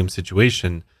exact same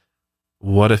situation.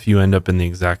 what if you end up in the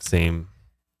exact same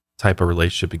type of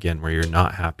relationship again, where you're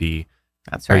not happy?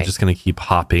 That's right. Are you just going to keep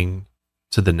hopping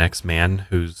to the next man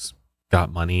who's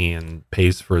got money and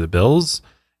pays for the bills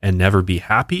and never be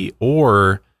happy?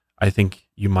 Or I think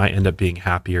you might end up being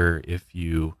happier if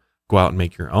you go out and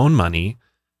make your own money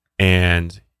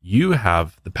and you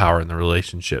have the power in the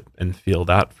relationship and feel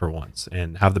that for once,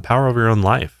 and have the power over your own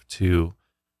life to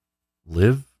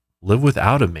live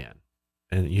without a man.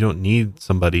 And you don't need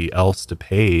somebody else to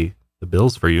pay the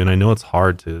bills for you. And I know it's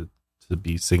hard to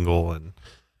be single and,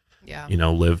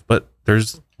 live, but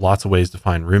there's lots of ways to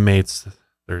find roommates.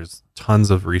 There's tons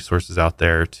of resources out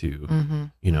there to,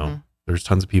 there's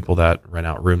tons of people that rent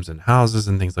out rooms in houses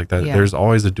and things like that. Yeah. There's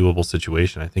always a doable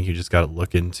situation. I think you just got to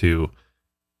look into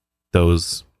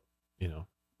those,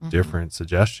 different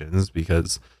suggestions,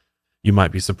 because you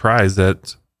might be surprised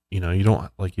that, you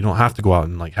don't have to go out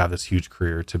and like have this huge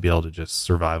career to be able to just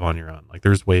survive on your own. Like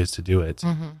there's ways to do it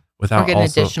without or get an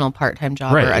additional part-time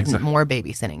job, or more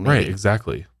babysitting. Maybe. Right.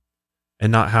 Exactly.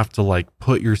 And not have to like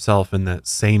put yourself in that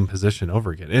same position over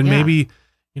again. And maybe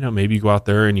you go out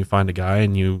there and you find a guy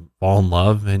and you fall in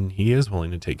love and he is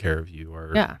willing to take care of you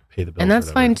or pay the bills. And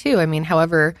that's fine too. I mean,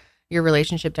 however your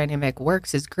relationship dynamic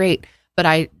works is great, but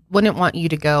I wouldn't want you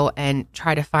to go and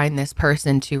try to find this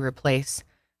person to replace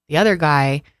the other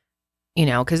guy,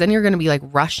 because then you're going to be like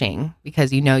rushing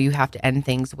because you have to end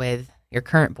things with your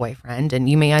current boyfriend, and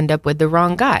you may end up with the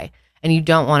wrong guy. And you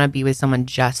don't want to be with someone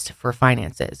just for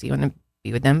finances. You want to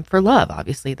be with them for love.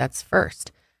 Obviously, that's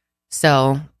first.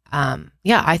 So,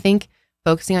 I think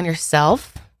focusing on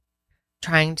yourself,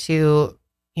 trying to,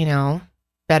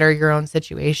 better your own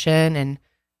situation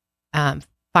and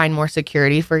find more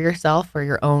security for yourself, for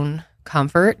your own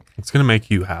comfort. It's going to make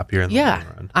you happier in the long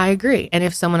run. I agree. And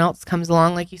if someone else comes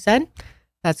along, like you said,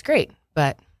 that's great.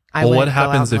 But what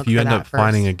happens if you end up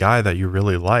finding a guy that you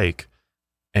really like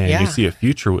and you see a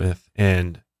future with,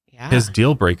 and his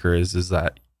deal breaker is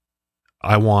that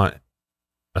I want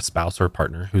a spouse or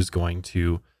partner who's going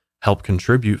to help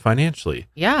contribute financially.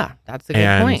 Yeah, that's a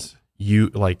good point.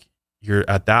 You're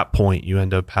at that point, you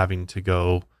end up having to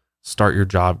go start your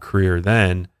job career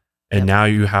then. And now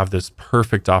you have this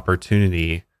perfect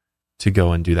opportunity to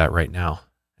go and do that right now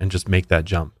and just make that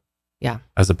jump. Yeah.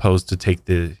 As opposed to take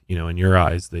the, in your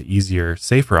eyes, the easier,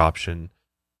 safer option.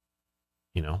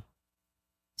 So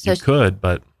you could,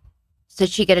 but. So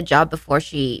she get a job before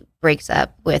she breaks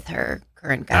up with her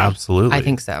current guy? Absolutely. I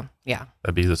think so. Yeah.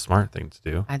 That'd be the smart thing to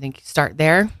do. I think you start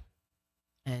there.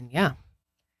 And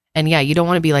you don't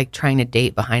want to be like trying to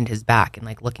date behind his back and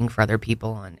like looking for other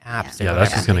people on apps. Yeah,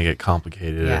 that's just going to get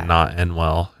complicated and not end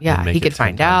well. Yeah, he could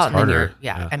find out. And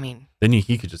then I mean. Then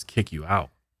he could just kick you out.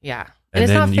 Yeah. And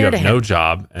then you have no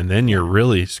job, and then you're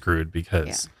really screwed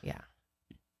because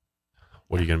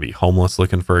what are you going to be, homeless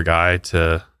looking for a guy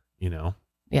to,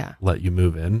 let you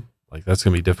move in? Like that's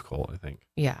going to be difficult, I think.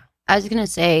 Yeah. I was going to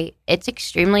say, it's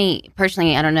extremely,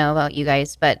 personally, I don't know about you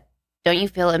guys, but don't you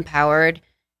feel empowered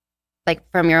like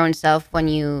from your own self when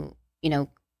you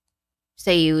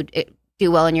say you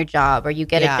do well in your job, or you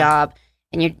get a job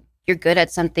and you're good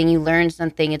at something, you learn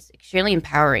something, it's extremely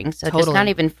empowering. So just not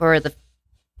even for the,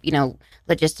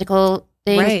 logistical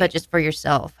things, but just for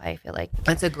yourself, I feel like.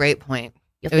 That's a great point.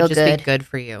 You'll feel just good. Be good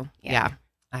for you. Yeah,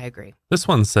 I agree. This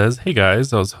one says, hey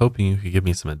guys, I was hoping you could give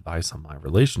me some advice on my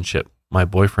relationship. My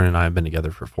boyfriend and I have been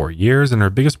together for 4 years, and our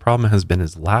biggest problem has been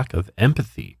his lack of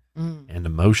empathy and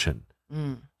emotion.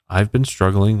 I've been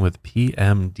struggling with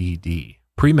PMDD,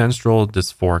 premenstrual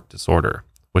dysphoric disorder,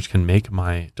 which can make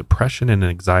my depression and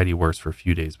anxiety worse for a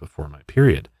few days before my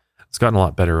period. It's gotten a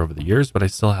lot better over the years, but I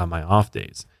still have my off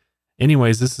days.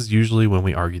 Anyways, this is usually when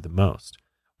we argue the most.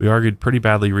 We argued pretty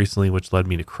badly recently, which led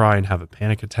me to cry and have a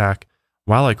panic attack.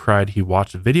 While I cried, he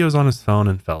watched videos on his phone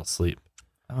and fell asleep.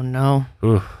 Oh no.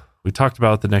 Ooh. We talked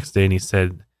about it the next day, and he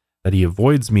said that he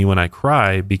avoids me when I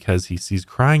cry because he sees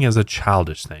crying as a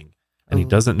childish thing, and he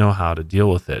doesn't know how to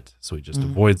deal with it, so he just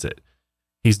avoids it.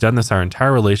 He's done this our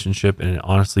entire relationship, and it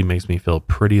honestly makes me feel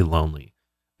pretty lonely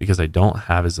because I don't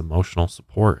have his emotional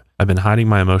support. I've been hiding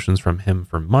my emotions from him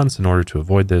for months in order to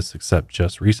avoid this, except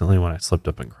just recently when I slipped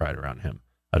up and cried around him.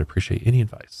 I'd appreciate any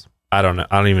advice. I don't know.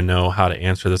 I don't even know how to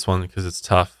answer this one because it's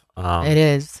tough. It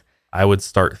is. I would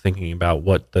start thinking about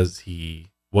what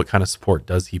kind of support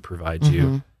does he provide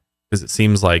you? Because it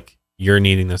seems like you're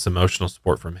needing this emotional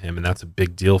support from him, and that's a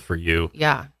big deal for you.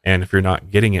 Yeah. And if you're not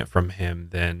getting it from him,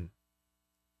 then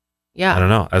I don't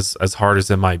know. As hard as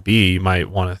it might be, you might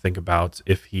want to think about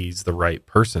if he's the right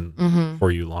person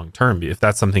for you long term. If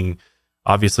that's something,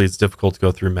 obviously it's difficult to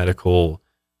go through medical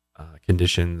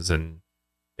conditions, and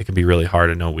it can be really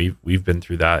hard. I know we've been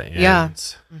through that,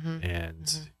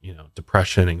 and you know,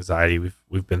 depression, anxiety.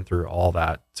 We've been through all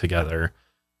that together,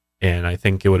 and I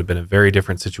think it would have been a very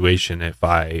different situation if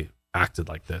I acted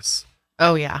like this.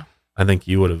 Oh yeah, I think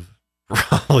you would have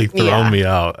probably thrown me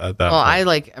out at that. Well,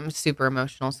 point. I'm super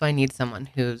emotional, so I need someone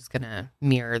who's gonna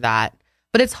mirror that.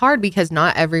 But it's hard because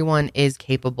not everyone is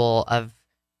capable of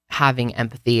having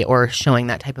empathy or showing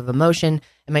that type of emotion.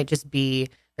 It might just be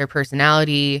their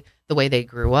personality, the way they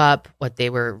grew up, what they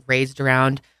were raised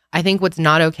around. I think what's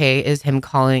not okay is him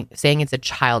saying it's a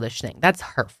childish thing. That's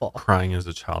hurtful. Crying is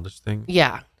a childish thing.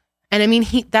 Yeah. And I mean,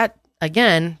 that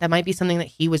might be something that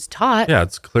he was taught. Yeah,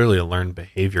 it's clearly a learned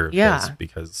behavior of his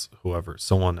because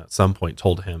someone at some point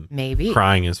told him maybe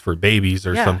crying is for babies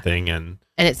or something. And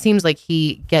it seems like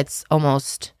he gets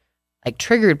almost like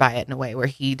triggered by it in a way where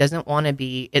he doesn't want to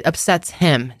be, it upsets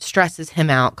him, stresses him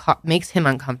out, makes him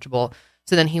uncomfortable.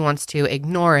 So then he wants to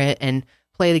ignore it and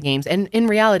play the games. And in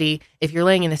reality, if you're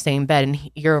laying in the same bed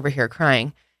and you're over here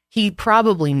crying, he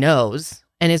probably knows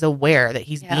and is aware that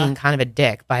he's being kind of a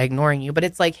dick by ignoring you. But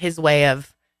it's like his way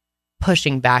of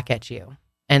pushing back at you.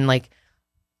 And like,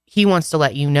 he wants to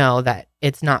let you know that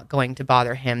it's not going to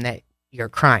bother him that you're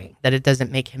crying, that it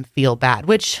doesn't make him feel bad,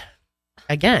 which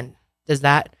again, is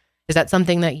that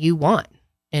something that you want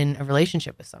in a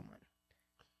relationship with someone?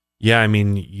 Yeah. I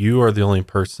mean, you are the only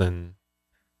person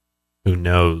who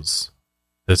knows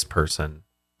this person.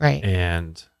 Right.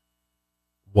 And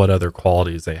what other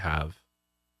qualities they have.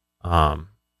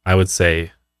 I would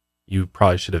say you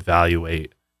probably should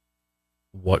evaluate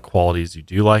what qualities you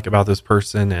do like about this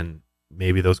person, and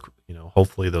maybe those, you know,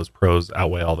 hopefully those pros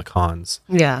outweigh all the cons.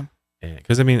 Yeah.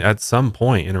 Because I mean, at some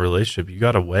point in a relationship, you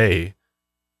got to weigh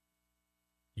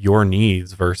your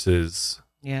needs versus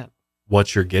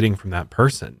what you're getting from that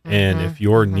person. And if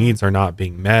your needs are not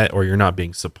being met, or you're not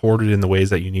being supported in the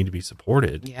ways that you need to be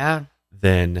supported,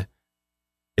 then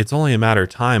it's only a matter of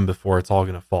time before it's all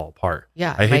going to fall apart.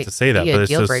 Yeah. I hate to say that, but it's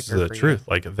just the truth.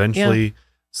 Like eventually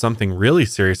something really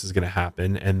serious is going to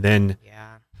happen. And then,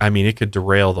 I mean, it could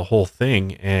derail the whole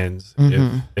thing. And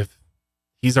if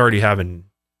he's already having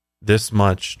this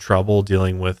much trouble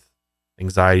dealing with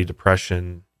anxiety,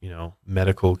 depression, you know,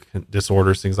 medical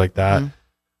disorders, things like that,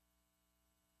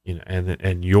 you know,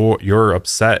 and you're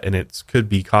upset, and it could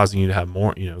be causing you to have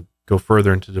more, you know, go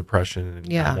further into depression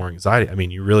and have more anxiety. I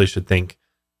mean, you really should think,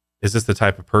 is this the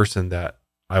type of person that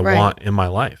I want in my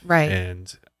life? Right.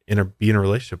 And be in a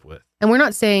relationship with. And we're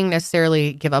not saying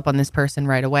necessarily give up on this person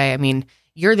right away. I mean,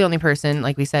 you're the only person,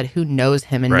 like we said, who knows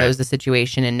him and knows the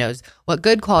situation and knows what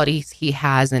good qualities he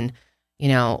has, and, you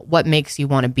know, what makes you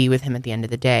want to be with him at the end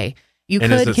of the day. You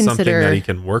could is it consider something that he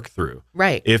can work through.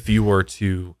 Right. If you were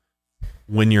to,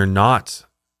 when you're not,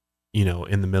 you know,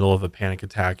 in the middle of a panic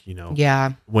attack, you know,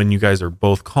 when you guys are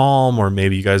both calm, or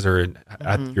maybe you guys are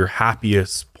at your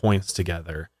happiest points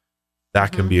together,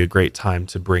 that can be a great time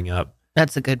to bring up.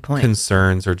 That's a good point.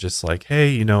 Concerns, or just like,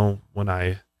 hey, you know, when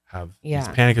I have these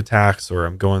panic attacks, or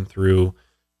I'm going through,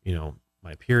 you know,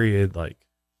 my period, like,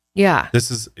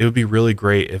 it would be really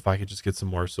great if I could just get some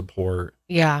more support.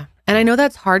 Yeah. And I know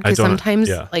that's hard because sometimes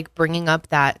like bringing up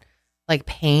that like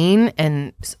pain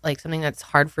and like something that's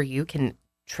hard for you can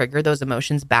trigger those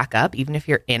emotions back up, even if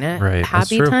you're in a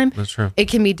happy time. That's true. It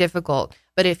can be difficult.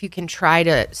 But if you can try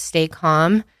to stay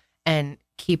calm and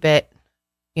keep it,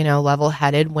 you know,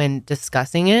 level-headed when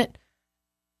discussing it,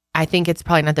 I think it's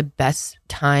probably not the best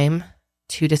time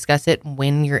to discuss it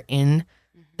when you're in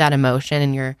that emotion,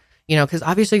 and you're, you know, because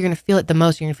obviously you're going to feel it the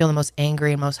most. You're going to feel the most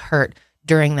angry and most hurt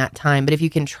during that time. But if you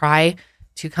can try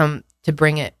to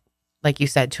bring it, like you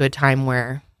said, to a time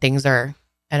where things are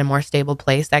at a more stable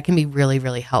place, that can be really,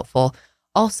 really helpful.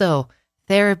 Also,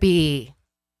 therapy.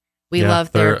 We love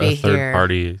therapy here. Third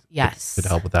party could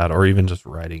help with that, or even just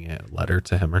writing a letter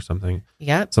to him or something.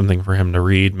 Yep. Something for him to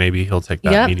read. Maybe he'll take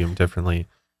that medium differently.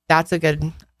 That's a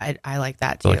good, I like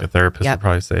that too. So like a therapist would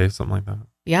probably say something like that.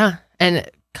 Yeah. And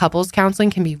couples counseling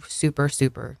can be super,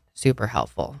 super, super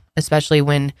helpful, especially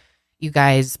when you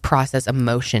guys process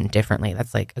emotion differently.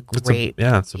 That's like a great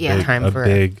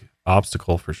big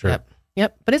obstacle for sure.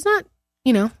 Yep. But it's not,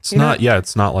 you know.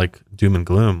 It's not like doom and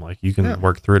gloom. Like you can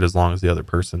work through it as long as the other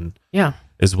person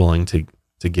is willing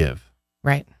to give.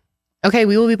 Right. Okay,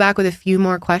 we will be back with a few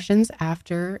more questions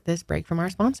after this break from our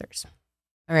sponsors.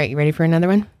 All right, you ready for another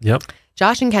one? Yep.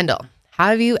 Josh and Kendall,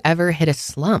 have you ever hit a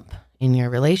slump in your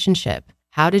relationship?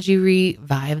 How did you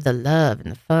revive the love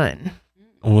and the fun?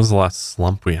 What was the last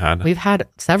slump we had? We've had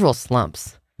several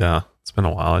slumps. Yeah, it's been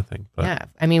a while, I think. But. Yeah,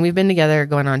 I mean, we've been together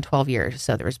going on 12 years,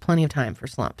 so there was plenty of time for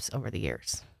slumps over the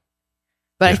years.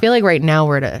 But I feel like right now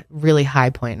we're at a really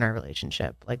high point in our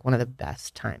relationship, like one of the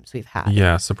best times we've had.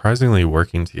 Yeah, surprisingly,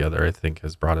 working together, I think,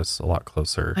 has brought us a lot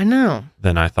closer. I know.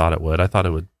 Than I thought it would. I thought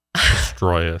it would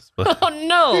destroy us. But, oh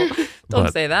no!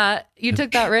 Don't say that. You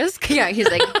took that risk. Yeah, he's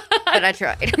like, but I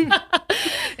tried.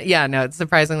 Yeah, no, it's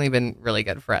surprisingly been really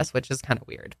good for us, which is kind of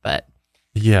weird, but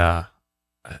yeah,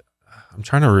 I'm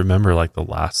trying to remember like the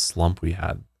last slump we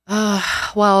had.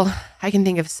 Well, I can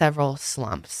think of several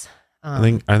slumps. I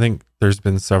think there's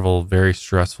been several very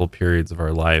stressful periods of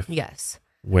our life. Yes.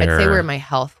 Where I'd say where my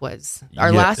health was.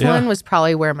 Our last one was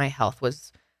probably where my health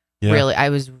was I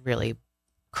was really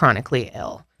chronically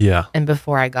ill. Yeah. And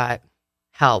before I got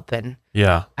help and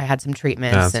I had some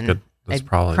treatments and that's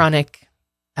probably chronic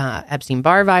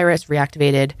Epstein-Barr virus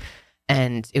reactivated,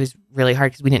 and it was really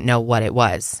hard because we didn't know what it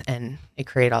was, and it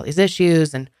created all these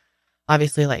issues and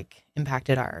obviously like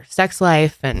impacted our sex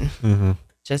life and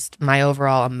just my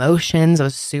overall emotions. I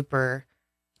was super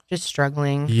just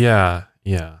struggling. Yeah.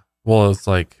 Well, it's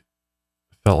like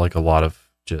felt like a lot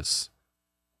of just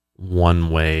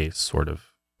one way sort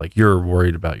of like you're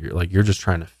worried about you're just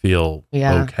trying to feel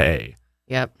okay.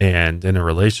 Yep. And in a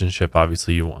relationship,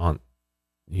 obviously you want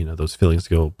those feelings to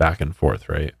go back and forth,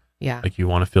 right? Yeah. Like you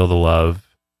want to feel the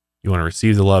love, you want to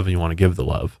receive the love, and you want to give the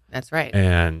love. That's right.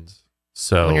 And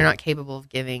so when you're not capable of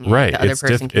giving, right, the other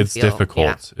person can it's feel,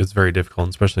 difficult. Yeah. It's very difficult,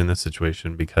 especially in this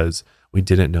situation, because we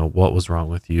didn't know what was wrong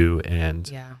with you, and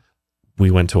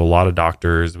we went to a lot of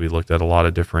doctors. We looked at a lot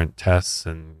of different tests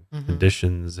and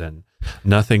conditions, and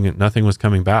nothing was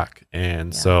coming back.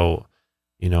 And so,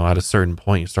 at a certain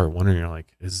point, you start wondering, you're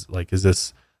like, is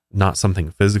this not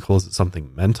something physical? Is it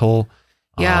something mental?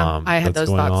 Yeah, I had those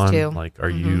thoughts too. Like, are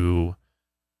you?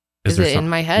 Is it in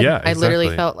my head? Yeah, exactly. I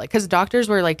literally felt like, because doctors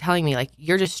were like telling me like,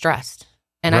 you're just stressed,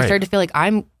 and I started to feel like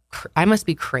I must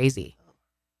be crazy,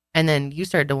 and then you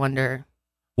started to wonder.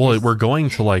 Well, we're going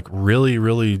to like really,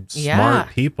 really smart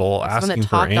people asking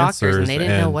for answers, and they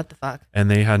didn't know what the fuck,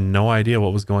 and they had no idea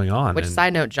what was going on. Which,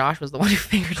 side note, Josh was the one who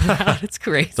figured it out. It's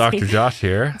crazy. Dr. Josh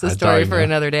here. It's a story for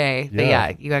another day. But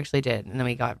yeah, you actually did, and then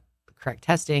we got correct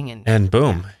testing, and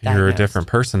boom, you're a different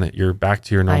person. That you're back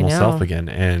to your normal self again.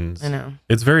 And I know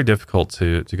it's very difficult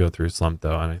to go through a slump,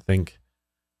 though. And I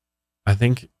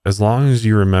think as long as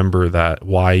you remember that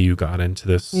why you got into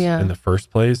this in the first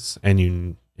place, and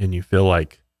you feel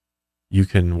like you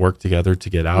can work together to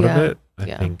get out of it, I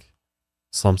think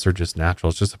slumps are just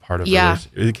natural. It's just a part of it.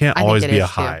 It can't always be a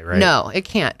high, right? No, it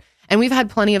can't. And we've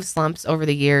had plenty of slumps over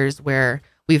the years where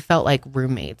we've felt like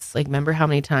roommates. Like, remember how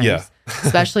many times,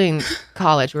 especially in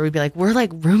college, where we'd be like, we're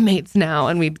like roommates now,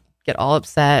 and we'd get all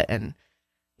upset, and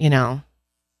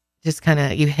just kind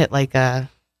of you hit like a,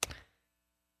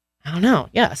 I don't know.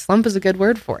 Yeah, slump is a good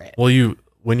word for it. Well,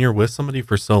 when you're with somebody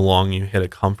for so long, you hit a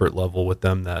comfort level with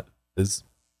them that is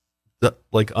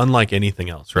like unlike anything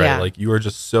else, right? Like you are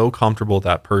just so comfortable with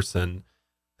that person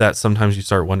that sometimes you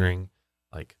start wondering,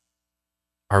 like,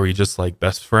 are we just like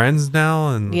best friends now?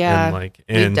 And we've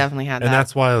definitely had that. And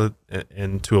that's why,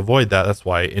 and to avoid that, that's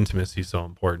why intimacy is so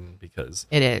important, because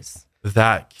it is.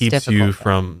 That keeps you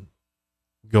from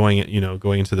going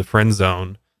into the friend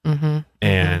zone,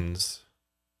 and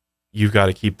you've got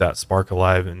to keep that spark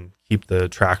alive and keep the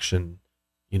attraction,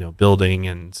 building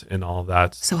and all of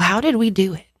that. So how did we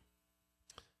do it?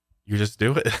 You just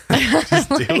do it. Just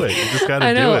do it. You just got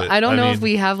to do it. I don't know if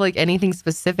we have like anything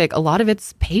specific. A lot of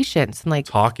it's patience and like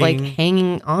talking, like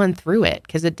hanging on through it,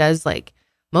 because it does like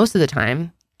most of the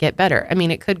time get better. I mean,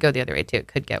 it could go the other way too. It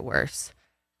could get worse.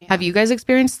 Yeah. Have you guys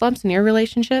experienced slumps in your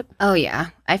relationship? Oh yeah.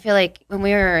 I feel like when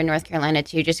we were in North Carolina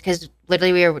too, just because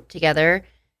literally we were together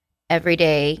every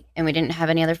day and we didn't have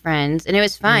any other friends, and it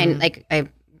was fine. Like I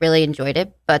really enjoyed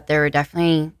it, but there were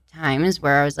definitely times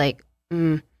where I was like,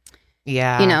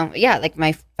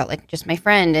 like felt like just my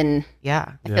friend, and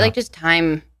I feel like just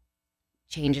time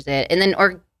changes it, and then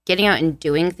or getting out and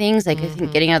doing things. Like I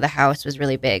think getting out of the house was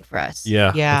really big for us.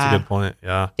 Yeah, that's a good point.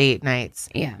 Yeah, date nights.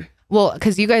 Yeah. Well,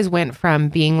 because you guys went from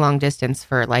being long distance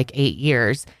for like 8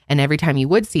 years, and every time you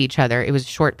would see each other, it was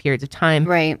short periods of time.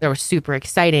 Right. That were super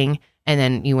exciting, and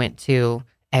then you went to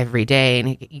every day,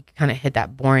 and you kind of hit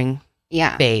that boring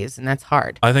phase, and that's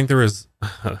hard. I think there was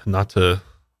not to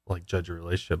like judge a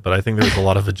relationship, but I think there was a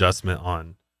lot of adjustment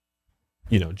on,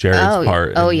 Jared's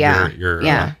part. Oh yeah,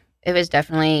 it was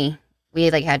definitely we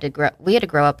had to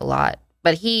grow up a lot,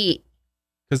 but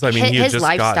because I mean he had just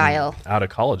lifestyle gotten out of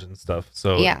college and stuff,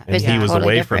 so and he was totally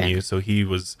away different from you, so he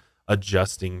was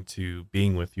adjusting to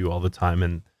being with you all the time,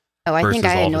 and I think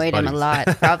I annoyed him a lot,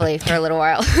 probably for a little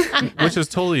while, which is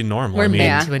totally normal. We're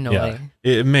meant to annoy.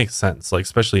 It makes sense, like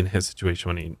especially in his situation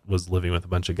when he was living with a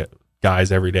bunch of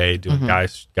guys every day, doing guy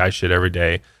shit every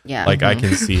day. Yeah. Like I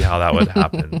can see how that would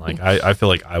happen. Like I feel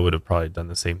like I would have probably done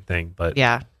the same thing, but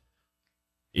yeah.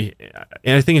 And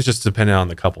I think it's just dependent on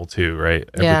the couple too, right?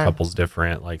 Every couple's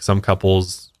different. Like some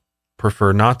couples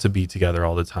prefer not to be together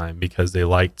all the time because they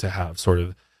like to have sort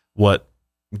of what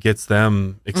gets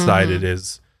them excited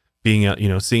is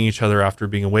being, seeing each other after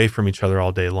being away from each other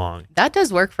all day long. That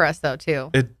does work for us though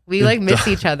too. We miss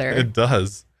each other. It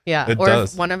does. Yeah. It or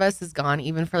does. If one of us is gone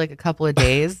even for like a couple of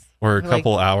days. Or a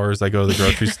couple hours, I go to the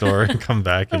grocery store and come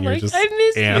back and you're just, I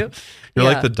miss you. You're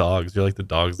like the dogs. You're like the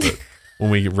dogs that when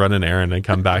we run an errand and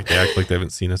come back, they act like they haven't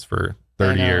seen us for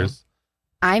 30 years.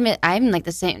 I'm like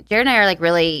the same. Jared and I are like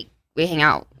really, we hang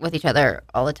out with each other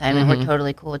all the time and we're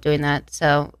totally cool with doing that.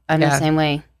 So I'm the same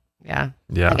way. Yeah.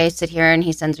 Yeah. Like I sit here and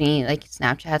he sends me like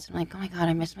Snapchats. I'm like, oh my God,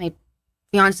 I miss my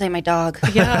fiance, my dog.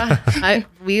 Yeah.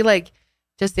 We like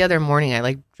just the other morning, I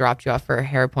like dropped you off for a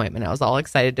hair appointment. I was all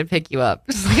excited to pick you up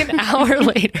just like an hour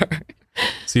later.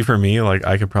 See, for me, like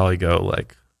I could probably go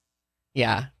like,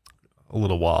 a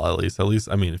little while at least.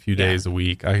 I mean, a few days a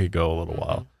week, I could go a little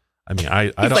while. I mean,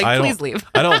 I please leave.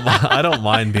 I don't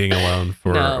mind being alone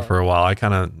for a while. I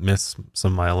kind of miss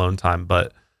some of my alone time,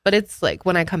 but it's like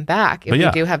when I come back, if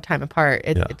we do have time apart,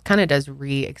 it kind of does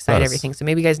re-excite everything. So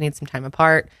maybe you guys need some time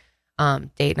apart.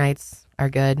 Date nights are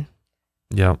good.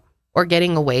 Yeah. Or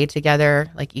getting away together,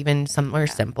 like even somewhere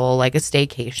simple, like a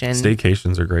staycation.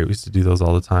 Staycations are great. We used to do those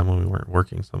all the time when we weren't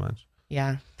working so much.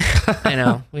 Yeah. I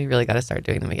know. We really got to start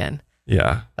doing them again.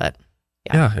 Yeah. But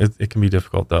it can be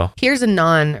difficult though. Here's a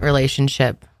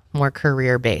non-relationship, more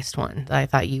career-based one that I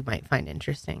thought you might find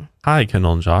interesting. Hi,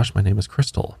 Kendall and Josh. My name is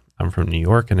Crystal. I'm from New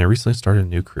York and I recently started a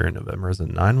new career in November as a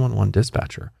 911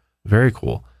 dispatcher. Very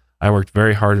cool. I worked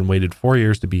very hard and waited 4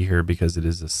 years to be here because it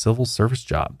is a civil service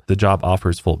job. The job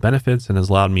offers full benefits and has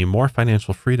allowed me more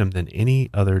financial freedom than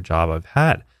any other job I've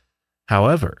had.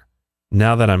 However,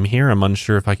 now that I'm here, I'm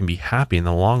unsure if I can be happy in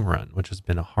the long run, which has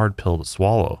been a hard pill to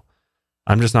swallow.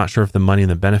 I'm just not sure if the money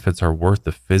and the benefits are worth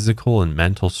the physical and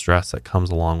mental stress that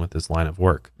comes along with this line of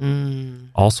work.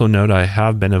 Also note, I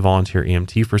have been a volunteer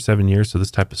EMT for 7 years, so this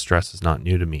type of stress is not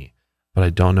new to me. But I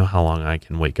don't know how long I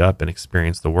can wake up and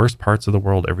experience the worst parts of the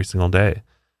world every single day.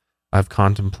 I've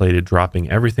contemplated dropping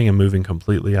everything and moving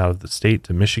completely out of the state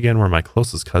to Michigan, where my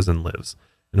closest cousin lives,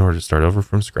 in order to start over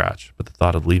from scratch. But the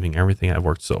thought of leaving everything I've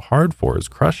worked so hard for is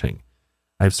crushing.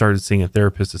 I've started seeing a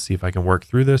therapist to see if I can work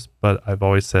through this, but I've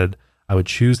always said I would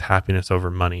choose happiness over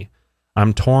money.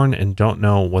 I'm torn and don't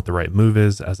know what the right move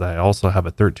is, as I also have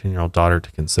a 13-year-old daughter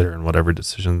to consider in whatever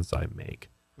decisions I make.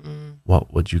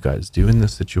 What would you guys do in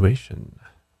this situation?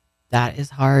 That is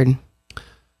hard.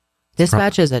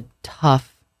 Dispatch is a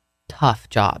tough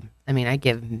job. I mean, I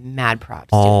give mad props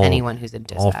to anyone who's in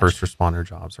dispatch. All first responder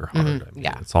jobs are hard. I mean,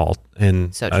 it's all,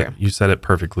 and so true. You said it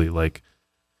perfectly. Like,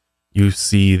 you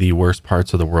see the worst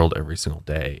parts of the world every single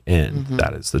day, and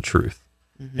that is the truth.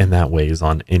 And that weighs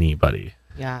on anybody.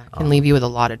 Yeah, it can leave you with a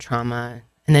lot of trauma.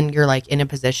 And then you're like in a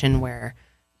position where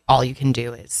all you can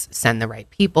do is send the right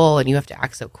people and you have to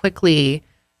act so quickly.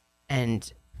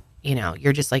 And,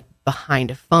 you're just like behind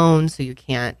a phone, so you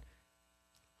can't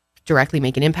directly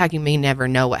make an impact. You may never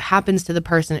know what happens to the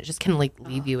person. It just can like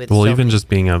leave you with just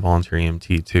being a volunteer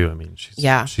EMT too. I mean,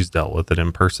 she's dealt with it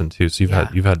in person too. So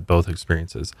you've had both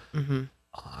experiences.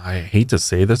 I hate to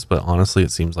say this, but honestly,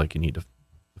 it seems like you need to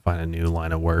find a new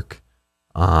line of work.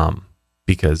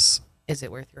 Because is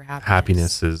it worth your happiness?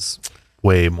 Happiness is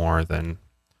way more than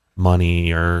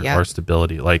money or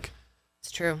stability. Like,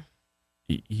 it's true.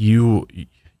 You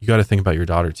got to think about your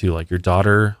daughter too. Like your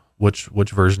daughter, which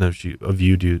version of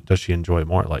you does she enjoy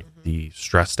more? Like the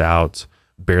stressed out,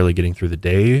 barely getting through the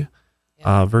day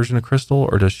version of Crystal,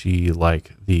 or does she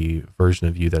like the version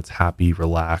of you that's happy,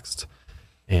 relaxed,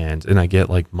 and I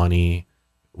get like money.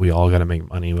 We all got to make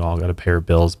money. We all got to pay our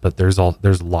bills, but there's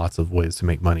lots of ways to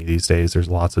make money these days. There's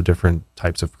lots of different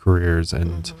types of careers.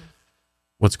 And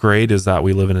what's great is that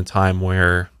we live in a time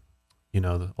where,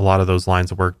 a lot of those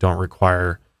lines of work don't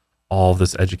require all of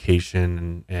this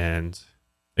education and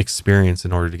experience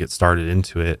in order to get started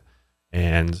into it.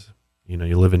 And, you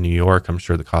live in New York. I'm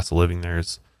sure the cost of living there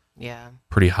is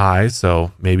pretty high.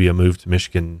 So maybe a move to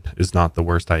Michigan is not the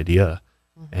worst idea.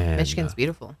 And Michigan's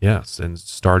beautiful. Yes, and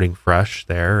starting fresh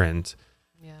there, and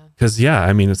because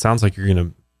I mean, it sounds like you're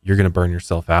gonna burn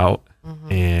yourself out,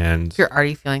 and if you're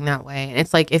already feeling that way, and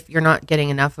it's like if you're not getting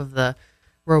enough of the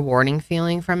rewarding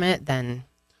feeling from it, then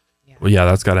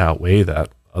that's got to outweigh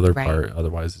that other part.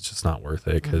 Otherwise, it's just not worth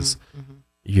it because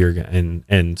you're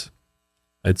and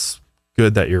it's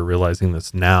good that you're realizing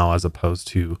this now as opposed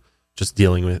to just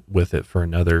dealing with it for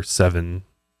another 7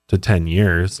 to 10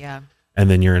 years. Yeah. and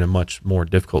then you're in a much more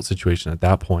difficult situation at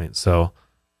that point. So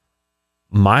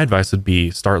my advice would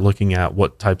be start looking at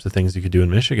what types of things you could do in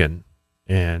Michigan.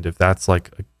 And if that's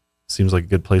like, seems like a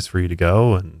good place for you to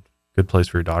go and good place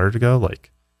for your daughter to go,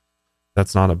 like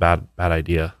that's not a bad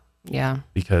idea. Yeah.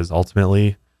 Because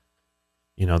ultimately,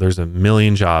 you know, there's a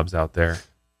million jobs out there,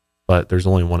 but there's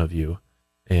only one of you,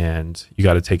 and you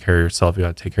got to take care of yourself. You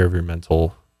got to take care of your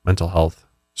mental health,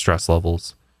 stress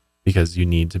levels, because you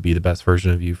need to be the best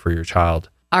version of you for your child.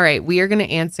 All right. We are going to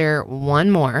answer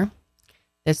one more.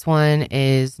 This one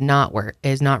is not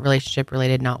relationship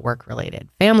related, not work related,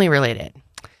 family related.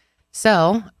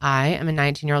 So I am a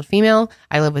 19-year-old female.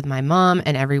 I live with my mom,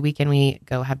 and every weekend we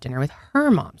go have dinner with her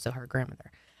mom, so her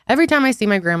grandmother. Every time I see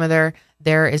my grandmother,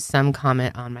 there is some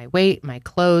comment on my weight, my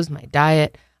clothes, my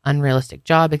diet, unrealistic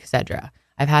job, etc.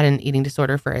 I've had an eating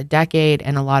disorder for a decade,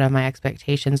 and a lot of my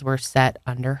expectations were set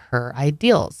under her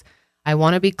ideals. I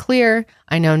want to be clear.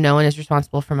 I know no one is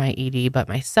responsible for my ED but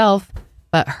myself,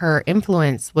 but her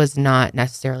influence was not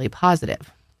necessarily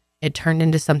positive. It turned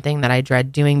into something that I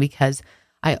dread doing because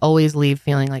I always leave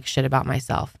feeling like shit about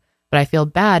myself, but I feel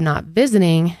bad not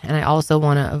visiting, and I also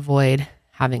want to avoid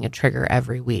having a trigger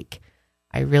every week.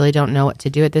 I really don't know what to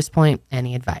do at this point.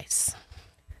 Any advice?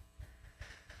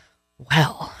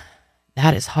 Well,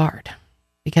 that is hard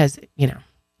because, you know,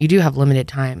 you do have limited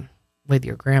time with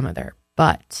your grandmother,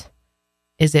 but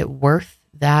is it worth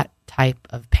that type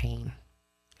of pain?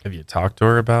 Have you talked to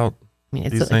her about it's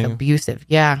these like things? Abusive.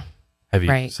 Yeah. Have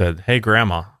you said, hey,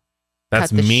 grandma,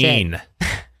 that's mean.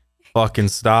 Fucking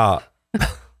stop.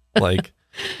 Like,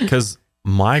 because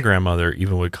my grandmother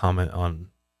even would comment on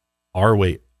our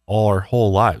weight all our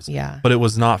whole lives. Yeah. But it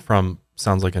was not from,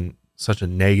 sounds like such a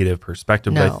negative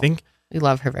perspective. No, but I think we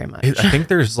love her very much. I think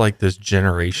there's like this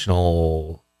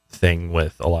generational thing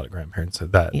with a lot of grandparents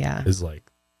that is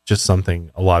like just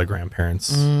something a lot of grandparents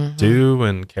do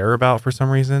and care about for some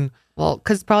reason. Well,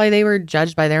 because probably they were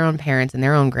judged by their own parents and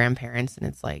their own grandparents, and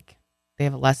it's like they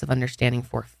have a less of understanding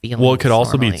for feelings. Well, it could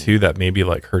also be too that maybe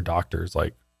like her doctor's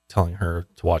like telling her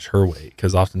to watch her weight,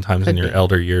 because oftentimes in your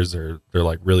elder years they're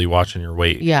like really watching your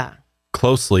weight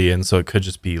closely, and so it could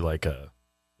just be like a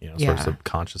sort of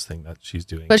subconscious thing that she's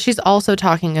doing. But she's also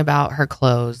talking about her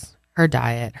clothes, her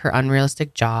diet, her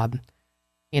unrealistic job.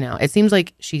 It seems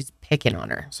like she's picking on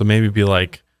her. So maybe be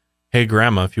like, hey,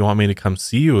 grandma, if you want me to come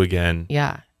see you again,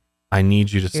 I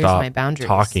need you to stop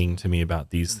talking to me about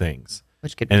these things.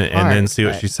 Which could be hard, and then see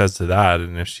what she says to that.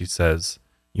 And if she says,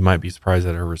 you might be surprised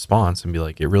at her response and be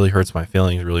like, it really hurts my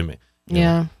feelings. Really,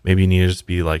 maybe you need to just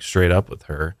be like straight up with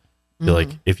her. Be like,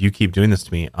 if you keep doing this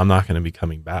to me, I'm not going to be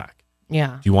coming back.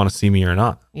 Yeah. Do you want to see me or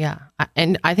not? Yeah.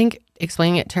 And I think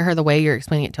explaining it to her the way you're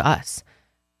explaining it to us,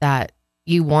 that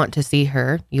you want to see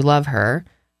her, you love her,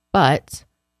 but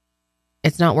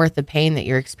it's not worth the pain that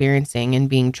you're experiencing and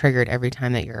being triggered every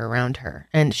time that you're around her.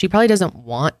 And she probably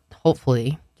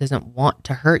hopefully doesn't want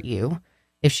to hurt you.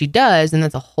 If she does, then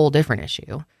that's a whole different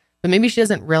issue. But maybe she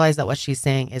doesn't realize that what she's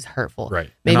saying is hurtful.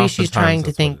 Right. Maybe she's trying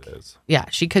to think,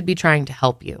 she could be trying to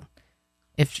help you.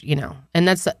 And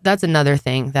that's another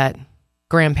thing that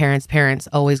parents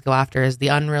always go after is the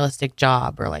unrealistic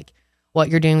job, or like what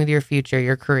you're doing with your future,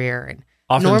 your career. And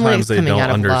oftentimes they don't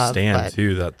understand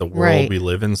too that the world we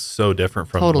live in is so different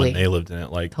from when they lived in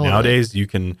it. Like nowadays you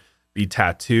can be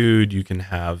tattooed, you can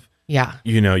have,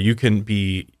 you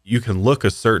can look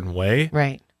a certain way.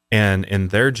 Right. And in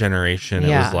their generation, it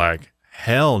was like,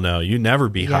 hell no, you never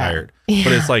be hired.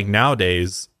 But it's like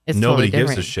nowadays, nobody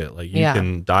gives a shit. Like you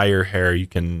can dye your hair, you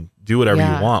can do whatever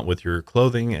you want with your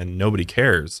clothing, and nobody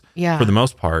cares for the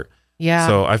most part. Yeah.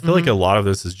 So I feel like a lot of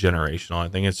this is generational. I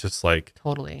think it's just like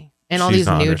totally. And all these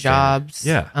new jobs.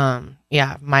 Yeah.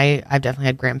 I've definitely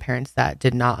had grandparents that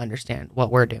did not understand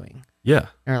what we're doing. Yeah.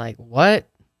 They're like, what?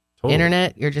 Totally.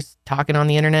 Internet? You're just talking on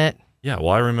the internet? Yeah. Well,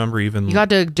 I remember even you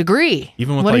got a degree.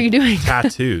 Even with what are you doing?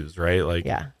 Tattoos, right? Like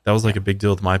that was like a big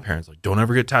deal with my parents. Like, don't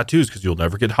ever get tattoos because you'll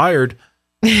never get hired.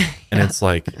 And it's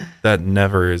like that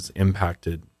never has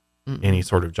impacted any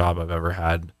sort of job I've ever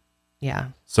had. Yeah.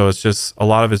 So it's just a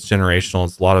lot of it's generational.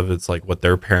 It's a lot of it's like what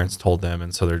their parents told them,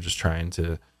 and so they're just trying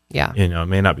to. Yeah. It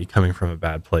may not be coming from a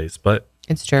bad place, but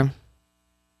it's true.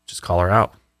 Just call her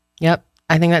out. Yep.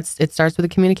 I think it starts with a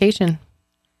communication.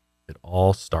 It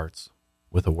all starts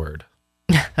with a word.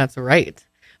 That's right.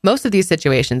 Most of these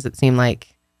situations, it seem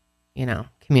like,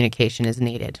 communication is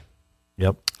needed.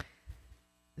 Yep.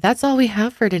 That's all we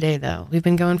have for today, though. We've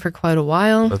been going for quite a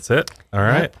while. That's it. All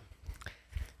right. Yep.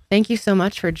 Thank you so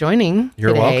much for joining.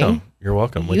 You're welcome. You're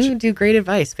welcome. You do great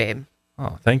advice, babe.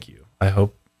 Oh, thank you. I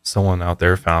hope someone out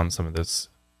there found some of this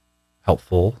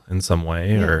helpful in some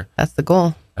way, or that's the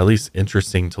goal. At least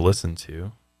interesting to listen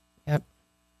to. Yep.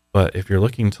 But if you're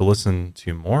looking to listen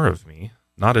to more of me,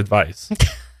 not advice,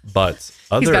 but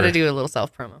other... He's got to do a little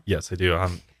self-promo. Yes, I do. I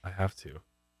have to.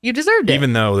 You deserved it.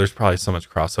 Even though there's probably so much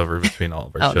crossover between all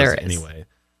of our shows anyway.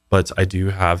 But I do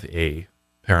have a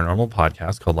paranormal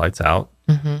podcast called Lights Out.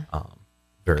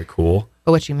 Very cool.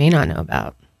 But what you may not know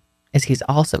about is he's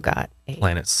also got a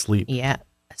Planet Sleep. Yeah,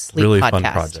 a sleep really podcast. Fun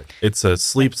project. It's a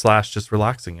sleep / just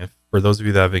relaxing. If for those of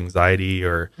you that have anxiety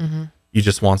or you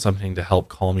just want something to help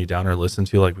calm you down or listen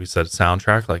to, like we said,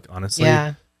 soundtrack. Like honestly,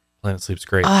 Planet Sleep's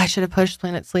great. Oh, I should have pushed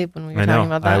Planet Sleep when we were talking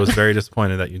about that. I was very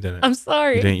disappointed that you didn't. I'm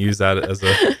sorry. You didn't use that as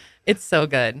a... It's so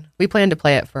good. We plan to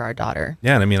play it for our daughter.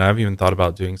 Yeah, and I mean, I've even thought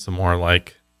about doing some more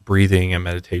like breathing and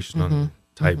meditation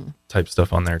type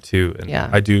stuff on there too. And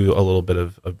I do a little bit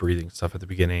of breathing stuff at the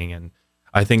beginning. And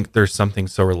I think there's something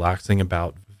so relaxing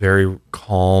about very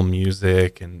calm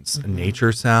music and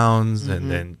nature sounds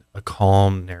and then a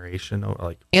calm narration.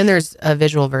 And there's a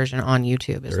visual version on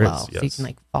YouTube as well. So you can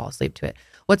like fall asleep to it.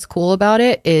 What's cool about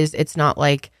it is it's not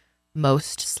like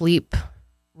most sleep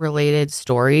related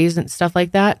stories and stuff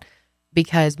like that,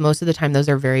 because most of the time those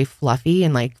are very fluffy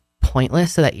and like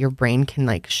pointless so that your brain can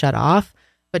like shut off.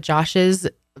 But Josh's,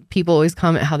 people always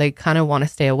comment how they kind of want to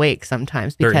stay awake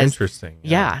sometimes because they're interesting.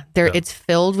 It's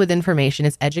filled with information.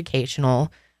 It's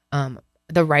educational.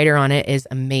 The writer on it is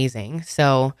amazing.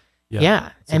 So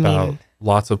it's about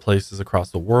lots of places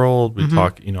across the world. We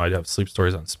talk, I have sleep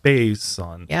stories on space,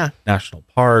 on national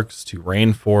parks to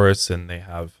rainforests, and they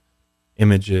have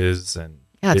images and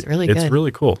it's really good. It's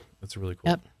really cool. It's really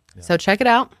cool. Yep. Yeah. So check it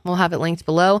out. We'll have it linked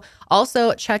below.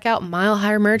 Also, check out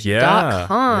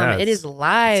milehighermerch.com. It is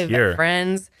live,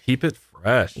 friends. Keep it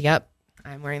fresh. Yep.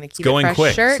 I'm wearing the Keep It's going It Fresh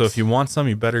quick. shirt. So if you want some,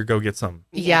 you better go get some.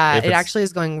 Yeah, it actually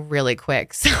is going really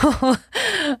quick. So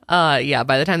by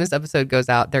the time this episode goes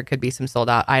out, there could be some sold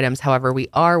out items. However, we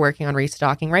are working on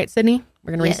restocking, right, Sydney?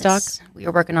 We're going to restock? We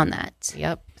are working on that.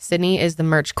 Yep. Sydney is the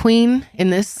merch queen in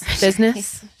this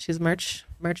business. She's merch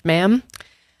ma'am.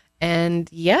 And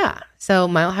so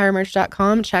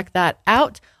milehighermerch.com, check that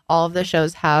out. All of the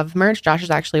shows have merch. Josh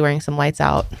is actually wearing some Lights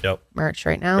Out merch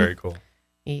right now. Very cool.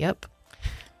 Yep.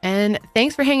 And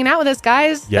thanks for hanging out with us,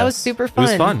 guys. That was super fun. It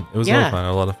was fun. It was really fun.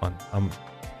 A lot of fun.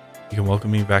 You can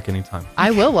welcome me back anytime. I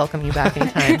will welcome you back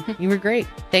anytime. You were great.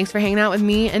 Thanks for hanging out with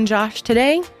me and Josh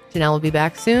today. Janelle will be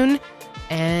back soon.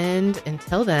 And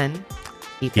until then,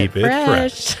 keep it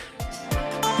fresh.